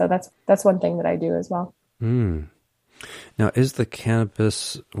practice. So that's one thing that I do as well. Mm. Now, is the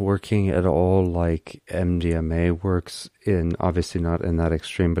cannabis working at all like MDMA works, in obviously not in that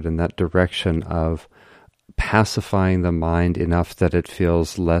extreme, but in that direction of pacifying the mind enough that it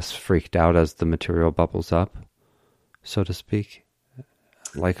feels less freaked out as the material bubbles up, so to speak?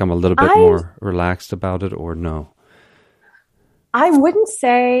 Like I'm a little bit more relaxed about it, or no? I wouldn't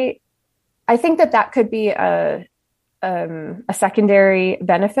say. I think that could be a secondary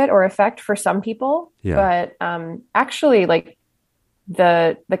benefit or effect for some people. Yeah. But actually, like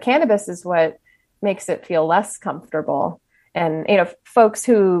the cannabis is what makes it feel less comfortable. And, folks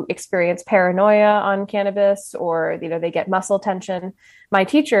who experience paranoia on cannabis, or, they get muscle tension. My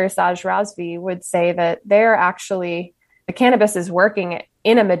teacher, Saj Razvi, would say that the cannabis is working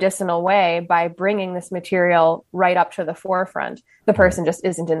in a medicinal way by bringing this material right up to the forefront. The person just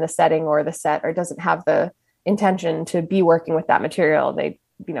isn't in the setting or the set, or doesn't have the intention to be working with that material. They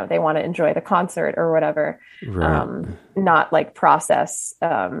want to enjoy the concert or whatever, right. Not like process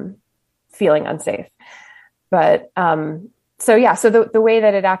feeling unsafe. But so the way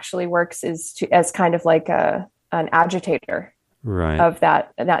that it actually works is as kind of like an agitator, right, of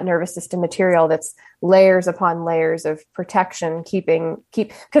that nervous system material, that's layers upon layers of protection,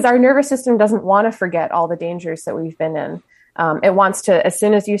 because our nervous system doesn't want to forget all the dangers that we've been in. It wants to, as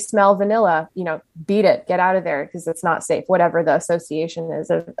soon as you smell vanilla, beat it, get out of there, because it's not safe, whatever the association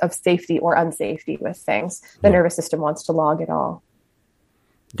is of safety or unsafety with things. The nervous system wants to log it all.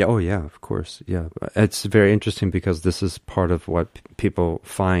 Yeah. Oh, yeah, of course. Yeah. It's very interesting, because this is part of what people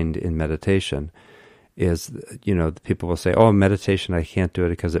find in meditation is, people will say, oh, meditation, I can't do it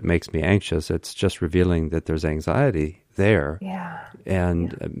because it makes me anxious. It's just revealing that there's anxiety there. Yeah.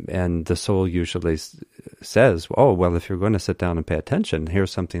 And the soul usually says, oh, well, if you're going to sit down and pay attention,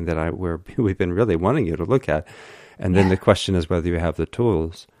 here's something that we've been really wanting you to look at. And then the question is whether you have the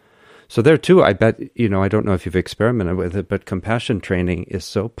tools. So there too, I bet, I don't know if you've experimented with it, but compassion training is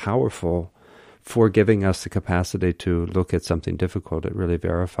so powerful for giving us the capacity to look at something difficult. It really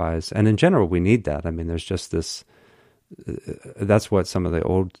verifies. And in general, we need that. I mean, there's just this, that's what some of the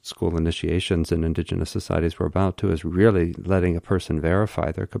old school initiations in indigenous societies were about too, is really letting a person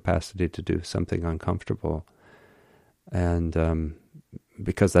verify their capacity to do something uncomfortable. And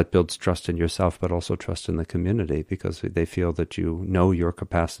because that builds trust in yourself, but also trust in the community, because they feel that you know your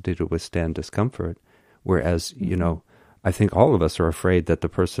capacity to withstand discomfort. Whereas, I think all of us are afraid that the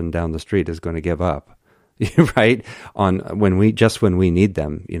person down the street is going to give up, right? When we need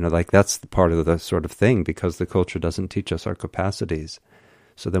them, like that's the part of the sort of thing, because the culture doesn't teach us our capacities.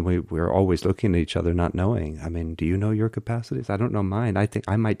 So then we're always looking at each other, not knowing. I mean, do you know your capacities? I don't know mine. I think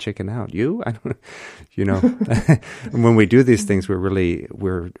I might chicken out. You? I don't, And when we do these things,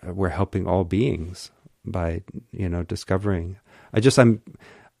 we're helping all beings by, discovering. I'm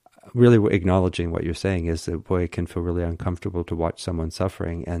really acknowledging what you're saying is that, boy, it can feel really uncomfortable to watch someone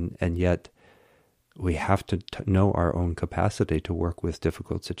suffering, and yet we have to know our own capacity to work with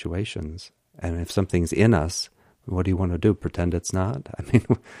difficult situations. And if something's in us, what do you want to do? Pretend it's not? I mean,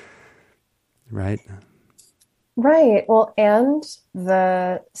 right? Right. Well, and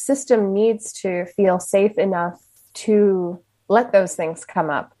the system needs to feel safe enough to let those things come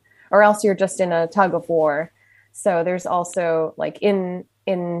up, or else you're just in a tug of war. So there's also, like, in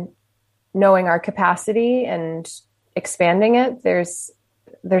knowing our capacity and expanding it, there's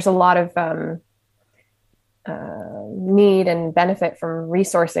a lot of need and benefit from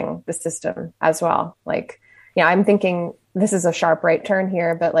resourcing the system as well. Like, I'm thinking, this is a sharp right turn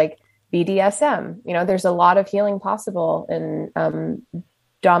here, but like BDSM, there's a lot of healing possible in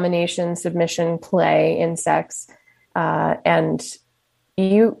domination, submission, play in sex. And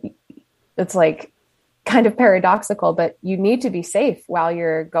it's like kind of paradoxical, but you need to be safe while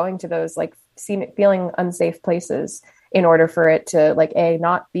you're going to those, like, feeling unsafe places, in order for it to, like, A,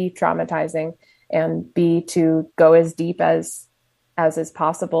 not be traumatizing, and B, to go as deep as is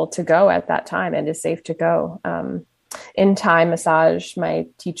possible to go at that time, and is safe to go. In Thai massage, my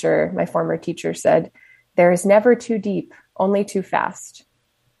former teacher said, there is never too deep, only too fast.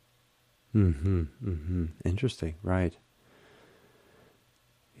 Mm-hmm. Mm-hmm. Interesting. Right.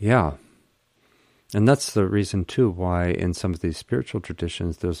 Yeah. And that's the reason too why in some of these spiritual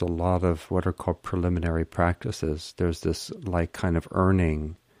traditions, there's a lot of what are called preliminary practices. There's this, like, kind of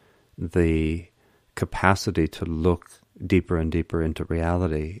earning the capacity to look deeper and deeper into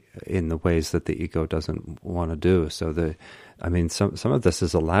reality in the ways that the ego doesn't want to do. So some of this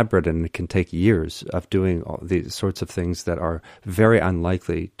is elaborate, and it can take years of doing all these sorts of things that are very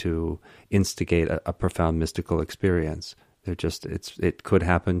unlikely to instigate a profound mystical experience. They're just, it could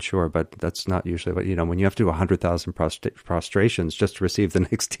happen, sure, but that's not usually what, when you have to do 100,000 prostrations just to receive the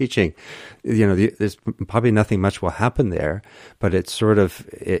next teaching, there's probably nothing much will happen there, but it's sort of,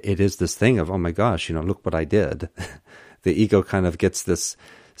 it is this thing of, oh my gosh, look what I did. The ego kind of gets this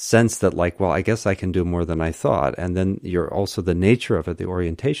sense that like, well, I guess I can do more than I thought. And then you're also, the nature of it, the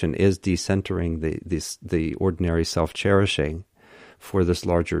orientation is decentering the ordinary self-cherishing for this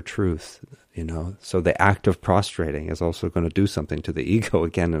larger truth, So the act of prostrating is also going to do something to the ego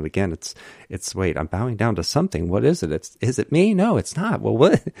again and again. It's wait, I'm bowing down to something. What is it? Is it me? No, it's not. Well,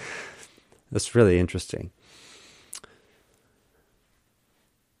 what? That's really interesting.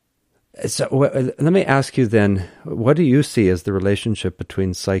 So let me ask you then, what do you see as the relationship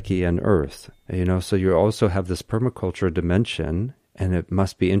between psyche and earth? So you also have this permaculture dimension, and it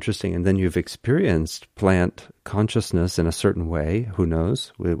must be interesting. And then you've experienced plant consciousness in a certain way. Who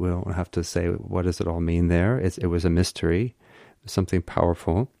knows? We don't have to say, what does it all mean there? It was a mystery, something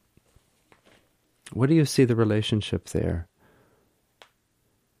powerful. What do you see the relationship there?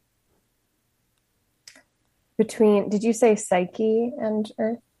 Between, did you say psyche and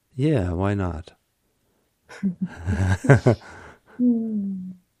earth? Yeah, why not?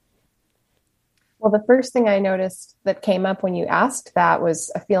 Well, the first thing I noticed that came up when you asked that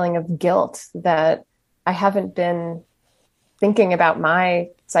was a feeling of guilt that I haven't been thinking about my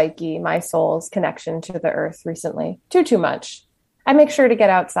psyche, my soul's connection to the earth recently too much. I make sure to get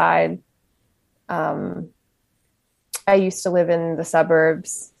outside. I used to live in the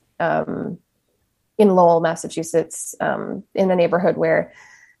suburbs, in Lowell, Massachusetts, in the neighborhood where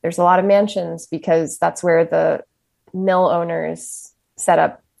there's a lot of mansions because that's where the mill owners set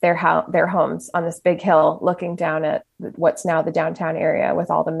up their homes on this big hill looking down at what's now the downtown area with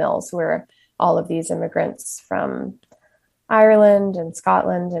all the mills where all of these immigrants from Ireland and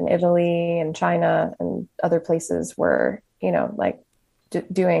Scotland and Italy and China and other places were,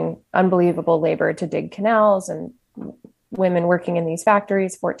 doing unbelievable labor to dig canals, and women working in these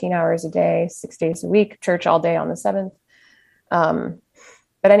factories 14 hours a day, 6 days a week, church all day on the 7th.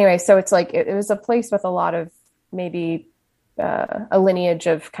 But anyway, so it's like, it was a place with a lot of maybe a lineage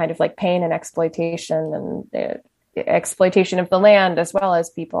of kind of like pain and exploitation and exploitation of the land as well as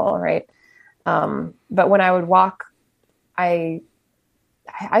people, right? But when I would walk, I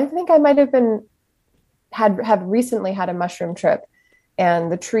think I might have had recently had a mushroom trip,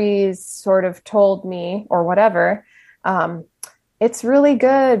 and the trees sort of told me, or whatever, it's really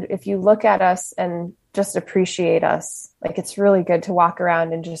good if you look at us and just appreciate us. Like, it's really good to walk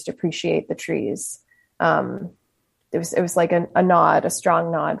around and just appreciate the trees. It was like a nod, a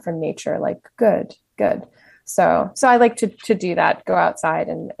strong nod from nature, like good. So I like to do that, go outside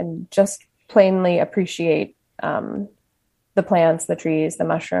and just plainly appreciate the plants, the trees, the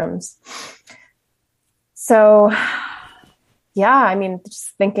mushrooms. So, yeah, I mean,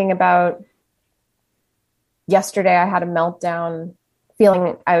 just thinking about yesterday, I had a meltdown,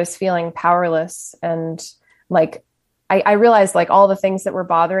 I was feeling powerless, and like, I realized like all the things that were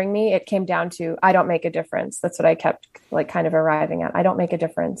bothering me, it came down to, I don't make a difference. That's what I kept like kind of arriving at. I don't make a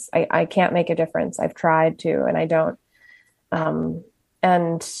difference. I can't make a difference. I've tried to, and I don't.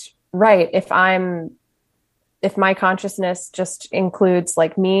 And right, if my consciousness just includes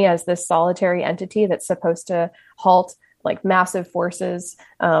like me as this solitary entity that's supposed to halt like massive forces,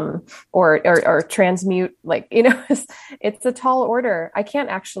 or transmute, like, it's a tall order. I can't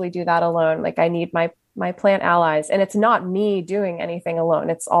actually do that alone. Like, I need my plant allies, and it's not me doing anything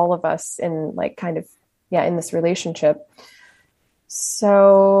alone. It's all of us in like kind of, in this relationship.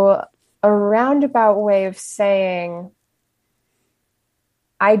 So a roundabout way of saying,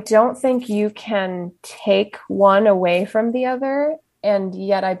 I don't think you can take one away from the other. And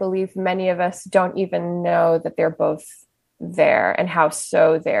yet I believe many of us don't even know that they're both there, and how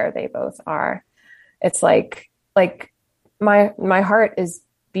so there they both are. It's like my heart is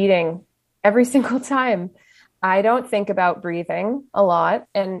beating every single time. I don't think about breathing a lot,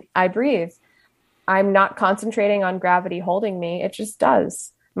 and I breathe. I'm not concentrating on gravity holding me. It just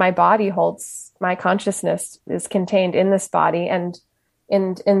does. My body holds, my consciousness is contained in this body, and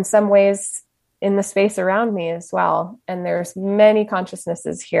in some ways in the space around me as well. And there's many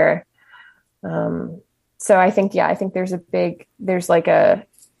consciousnesses here. So I think there's like a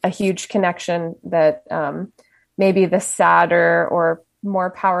huge connection that maybe the sadder or more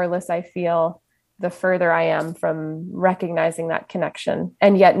powerless I feel, the further I am from recognizing that connection.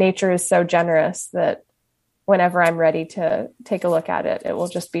 And yet nature is so generous that whenever I'm ready to take a look at it, it will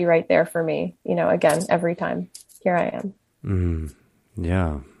just be right there for me. Again, every time, here I am.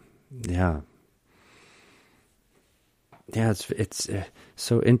 Yeah. Yeah. Yeah. It's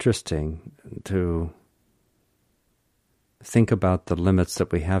so interesting to think about the limits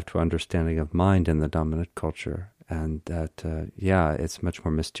that we have to understanding of mind in the dominant culture, and that, it's much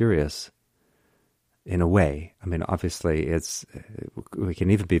more mysterious in a way. I mean, obviously, we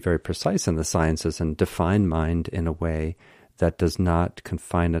can even be very precise in the sciences and define mind in a way that does not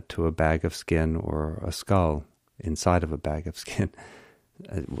confine it to a bag of skin or a skull inside of a bag of skin.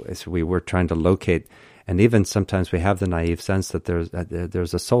 So we were trying to locate, and even sometimes we have the naive sense that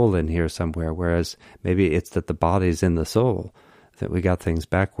there's a soul in here somewhere, whereas maybe it's that the body's in the soul, that we got things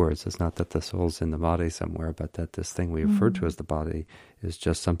backwards. It's not that the soul's in the body somewhere, but that this thing we refer to as the body is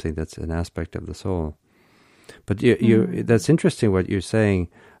just something that's an aspect of the soul. But that's interesting what you're saying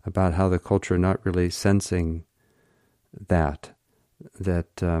about how the culture not really sensing that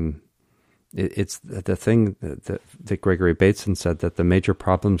it's the thing that Gregory Bateson said, that the major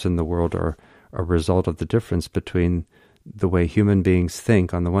problems in the world are a result of the difference between the way human beings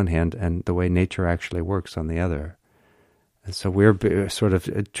think on the one hand and the way nature actually works on the other. And so we're sort of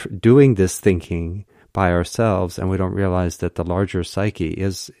doing this thinking by ourselves, and we don't realize that the larger psyche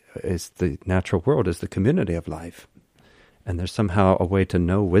is the natural world, is the community of life. And there's somehow a way to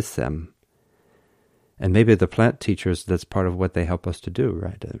know with them. And maybe the plant teachers, that's part of what they help us to do,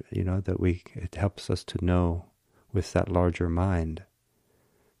 right? That it helps us to know with that larger mind.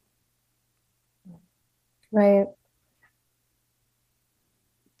 Right.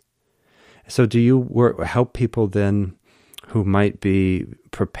 So do you help people then who might be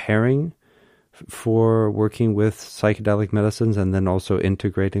preparing for working with psychedelic medicines and then also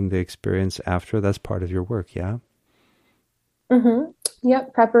integrating the experience after? That's part of your work, yeah? Mm-hmm.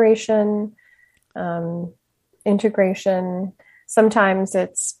 Yep. Preparation, integration. Sometimes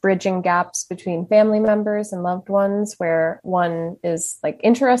it's bridging gaps between family members and loved ones where one is like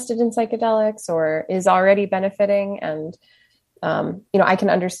interested in psychedelics or is already benefiting. And, I can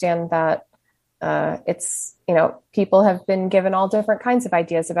understand that it's, people have been given all different kinds of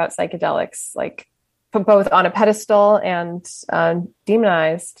ideas about psychedelics, like both on a pedestal and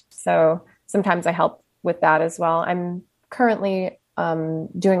demonized. So sometimes I help with that as well. I'm currently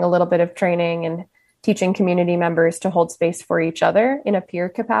doing a little bit of training and teaching community members to hold space for each other in a peer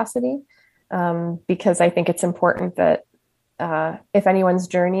capacity, because I think it's important that if anyone's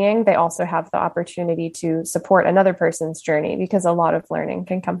journeying, they also have the opportunity to support another person's journey, because a lot of learning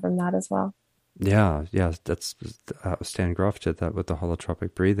can come from that as well. Yeah, that's Stan Groff did that with the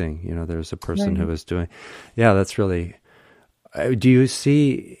holotropic breathing. There's a person who was doing, that's really. Do you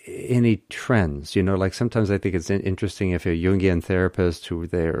see any trends? Like sometimes I think it's interesting if a Jungian therapist who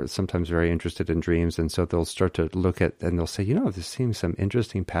they're sometimes very interested in dreams, and so they'll start to look at and they'll say, there seems some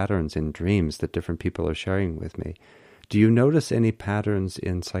interesting patterns in dreams that different people are sharing with me. Do you notice any patterns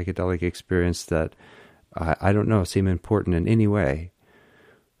in psychedelic experience that I don't know seem important in any way?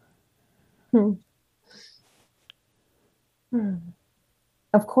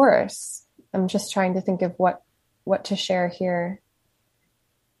 Of course. I'm just trying to think of what to share here.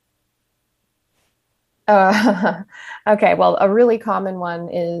 Okay, well, a really common one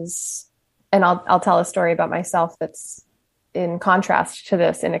is, and I'll tell a story about myself that's in contrast to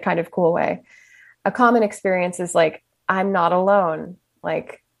this in a kind of cool way. A common experience is like, I'm not alone.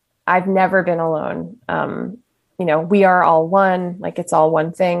 Like, I've never been alone. We are all one, like it's all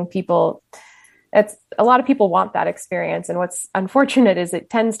one thing. A lot of people want that experience. And what's unfortunate is it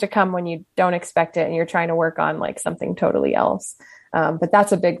tends to come when you don't expect it and you're trying to work on like something totally else. But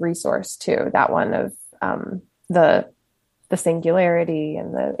that's a big resource too, that one of the singularity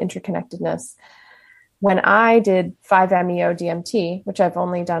and the interconnectedness. When I did 5-MeO DMT, which I've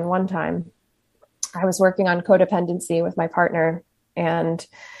only done one time, I was working on codependency with my partner. And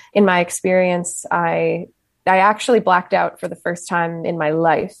in my experience, I actually blacked out for the first time in my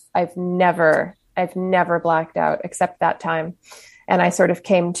life. I've never blacked out except that time. And I sort of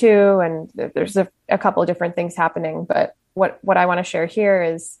came to, and there's a couple of different things happening. But what I want to share here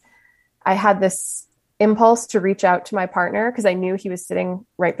is I had this impulse to reach out to my partner because I knew he was sitting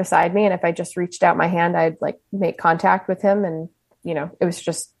right beside me. And if I just reached out my hand, I'd like make contact with him. And, it was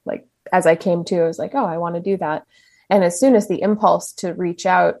just like, as I came to, I was like, oh, I want to do that. And as soon as the impulse to reach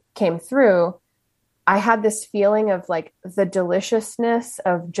out came through, I had this feeling of like the deliciousness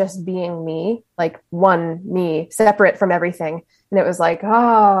of just being me, like one me, separate from everything. And it was like,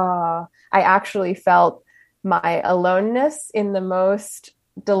 I actually felt my aloneness in the most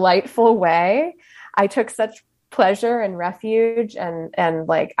delightful way. I took such pleasure and refuge, and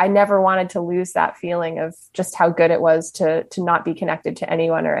like I never wanted to lose that feeling of just how good it was to not be connected to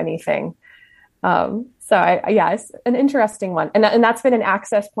anyone or anything. So it's an interesting one. And that's been an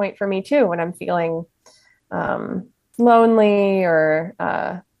access point for me too, when I'm feeling lonely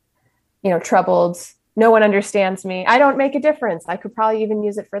or, troubled. no one understands me. I don't make a difference. I could probably even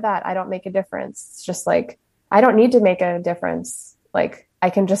use it for that. I don't make a difference. It's just like, I don't need to make a difference. Like I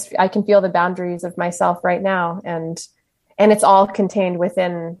can feel the boundaries of myself right now. And it's all contained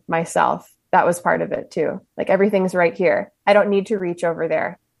within myself. That was part of it too. Like everything's right here. I don't need to reach over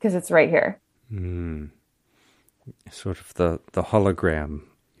there because it's right here. Sort of the hologram,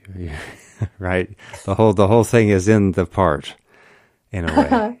 right? The whole thing is in the part, in a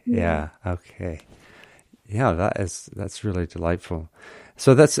way. Yeah. Okay. Yeah, that's really delightful.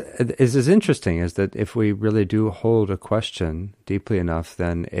 So is interesting is that if we really do hold a question deeply enough,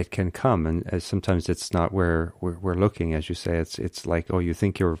 then it can come. And sometimes it's not where we're looking, as you say. It's like, oh, you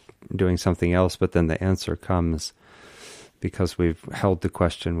think you're doing something else, but then the answer comes because we've held the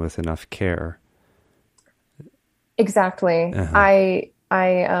question with enough care. Exactly. I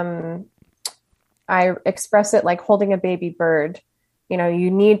express it like holding a baby bird. You know,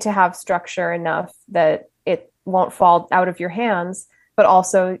 you need to have structure enough that it won't fall out of your hands, but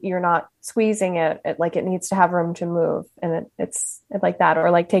also you're not squeezing it like it needs to have room to move. And it's like that, or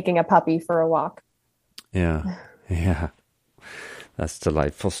like taking a puppy for a walk. Yeah. Yeah. That's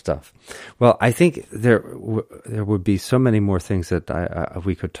delightful stuff. Well, I think there would be so many more things that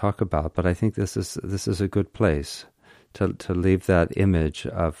we could talk about, but I think this is a good place to leave that image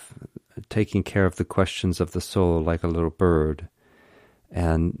of taking care of the questions of the soul like a little bird,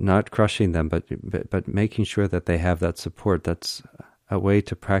 and not crushing them, but making sure that they have that support. That's a way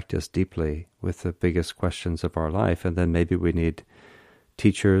to practice deeply with the biggest questions of our life. And then maybe we need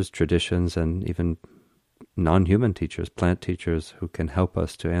teachers, traditions, and even non-human teachers, plant teachers, who can help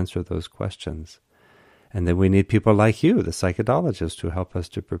us to answer those questions. And then we need people like you, the psychedologist, who help us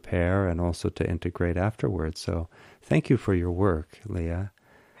to prepare and also to integrate afterwards. So thank you for your work, Leia.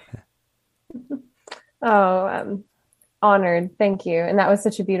 Oh, honored. Thank you. And that was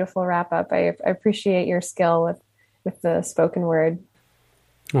such a beautiful wrap up. I appreciate your skill with the spoken word.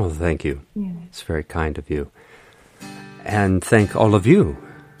 Well, thank you. Yeah. It's very kind of you. And thank all of you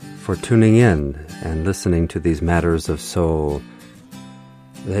for tuning in and listening to these Matters of Soul.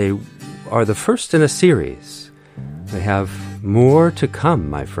 They are the first in a series. They have more to come,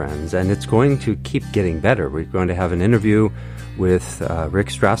 my friends, and it's going to keep getting better. We're going to have an interview with Rick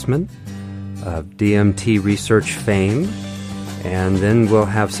Strassman of DMT research fame, and then we'll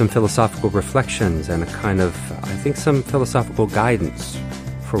have some philosophical reflections and a kind of, I think, some philosophical guidance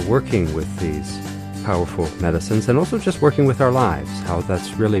for working with these powerful medicines, and also just working with our lives, how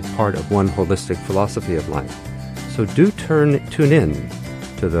that's really part of one holistic philosophy of life. So do tune in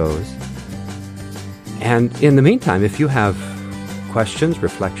to those. And in the meantime, if you have questions,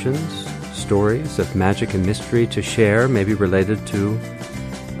 reflections, stories of magic and mystery to share, maybe related to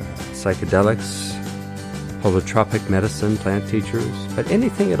psychedelics, holotropic medicine, plant teachers, but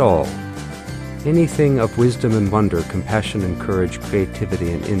anything at all, anything of wisdom and wonder, compassion and courage,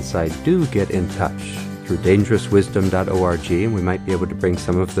 creativity and insight, do get in touch through dangerouswisdom.org, and we might be able to bring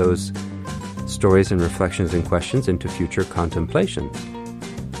some of those stories and reflections and questions into future contemplations.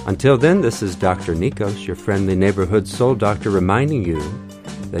 Until then, this is Dr. Nikos, your friendly neighborhood soul doctor, reminding you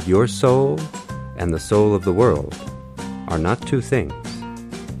that your soul and the soul of the world are not two things.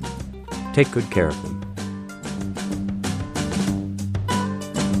 Take good care of them.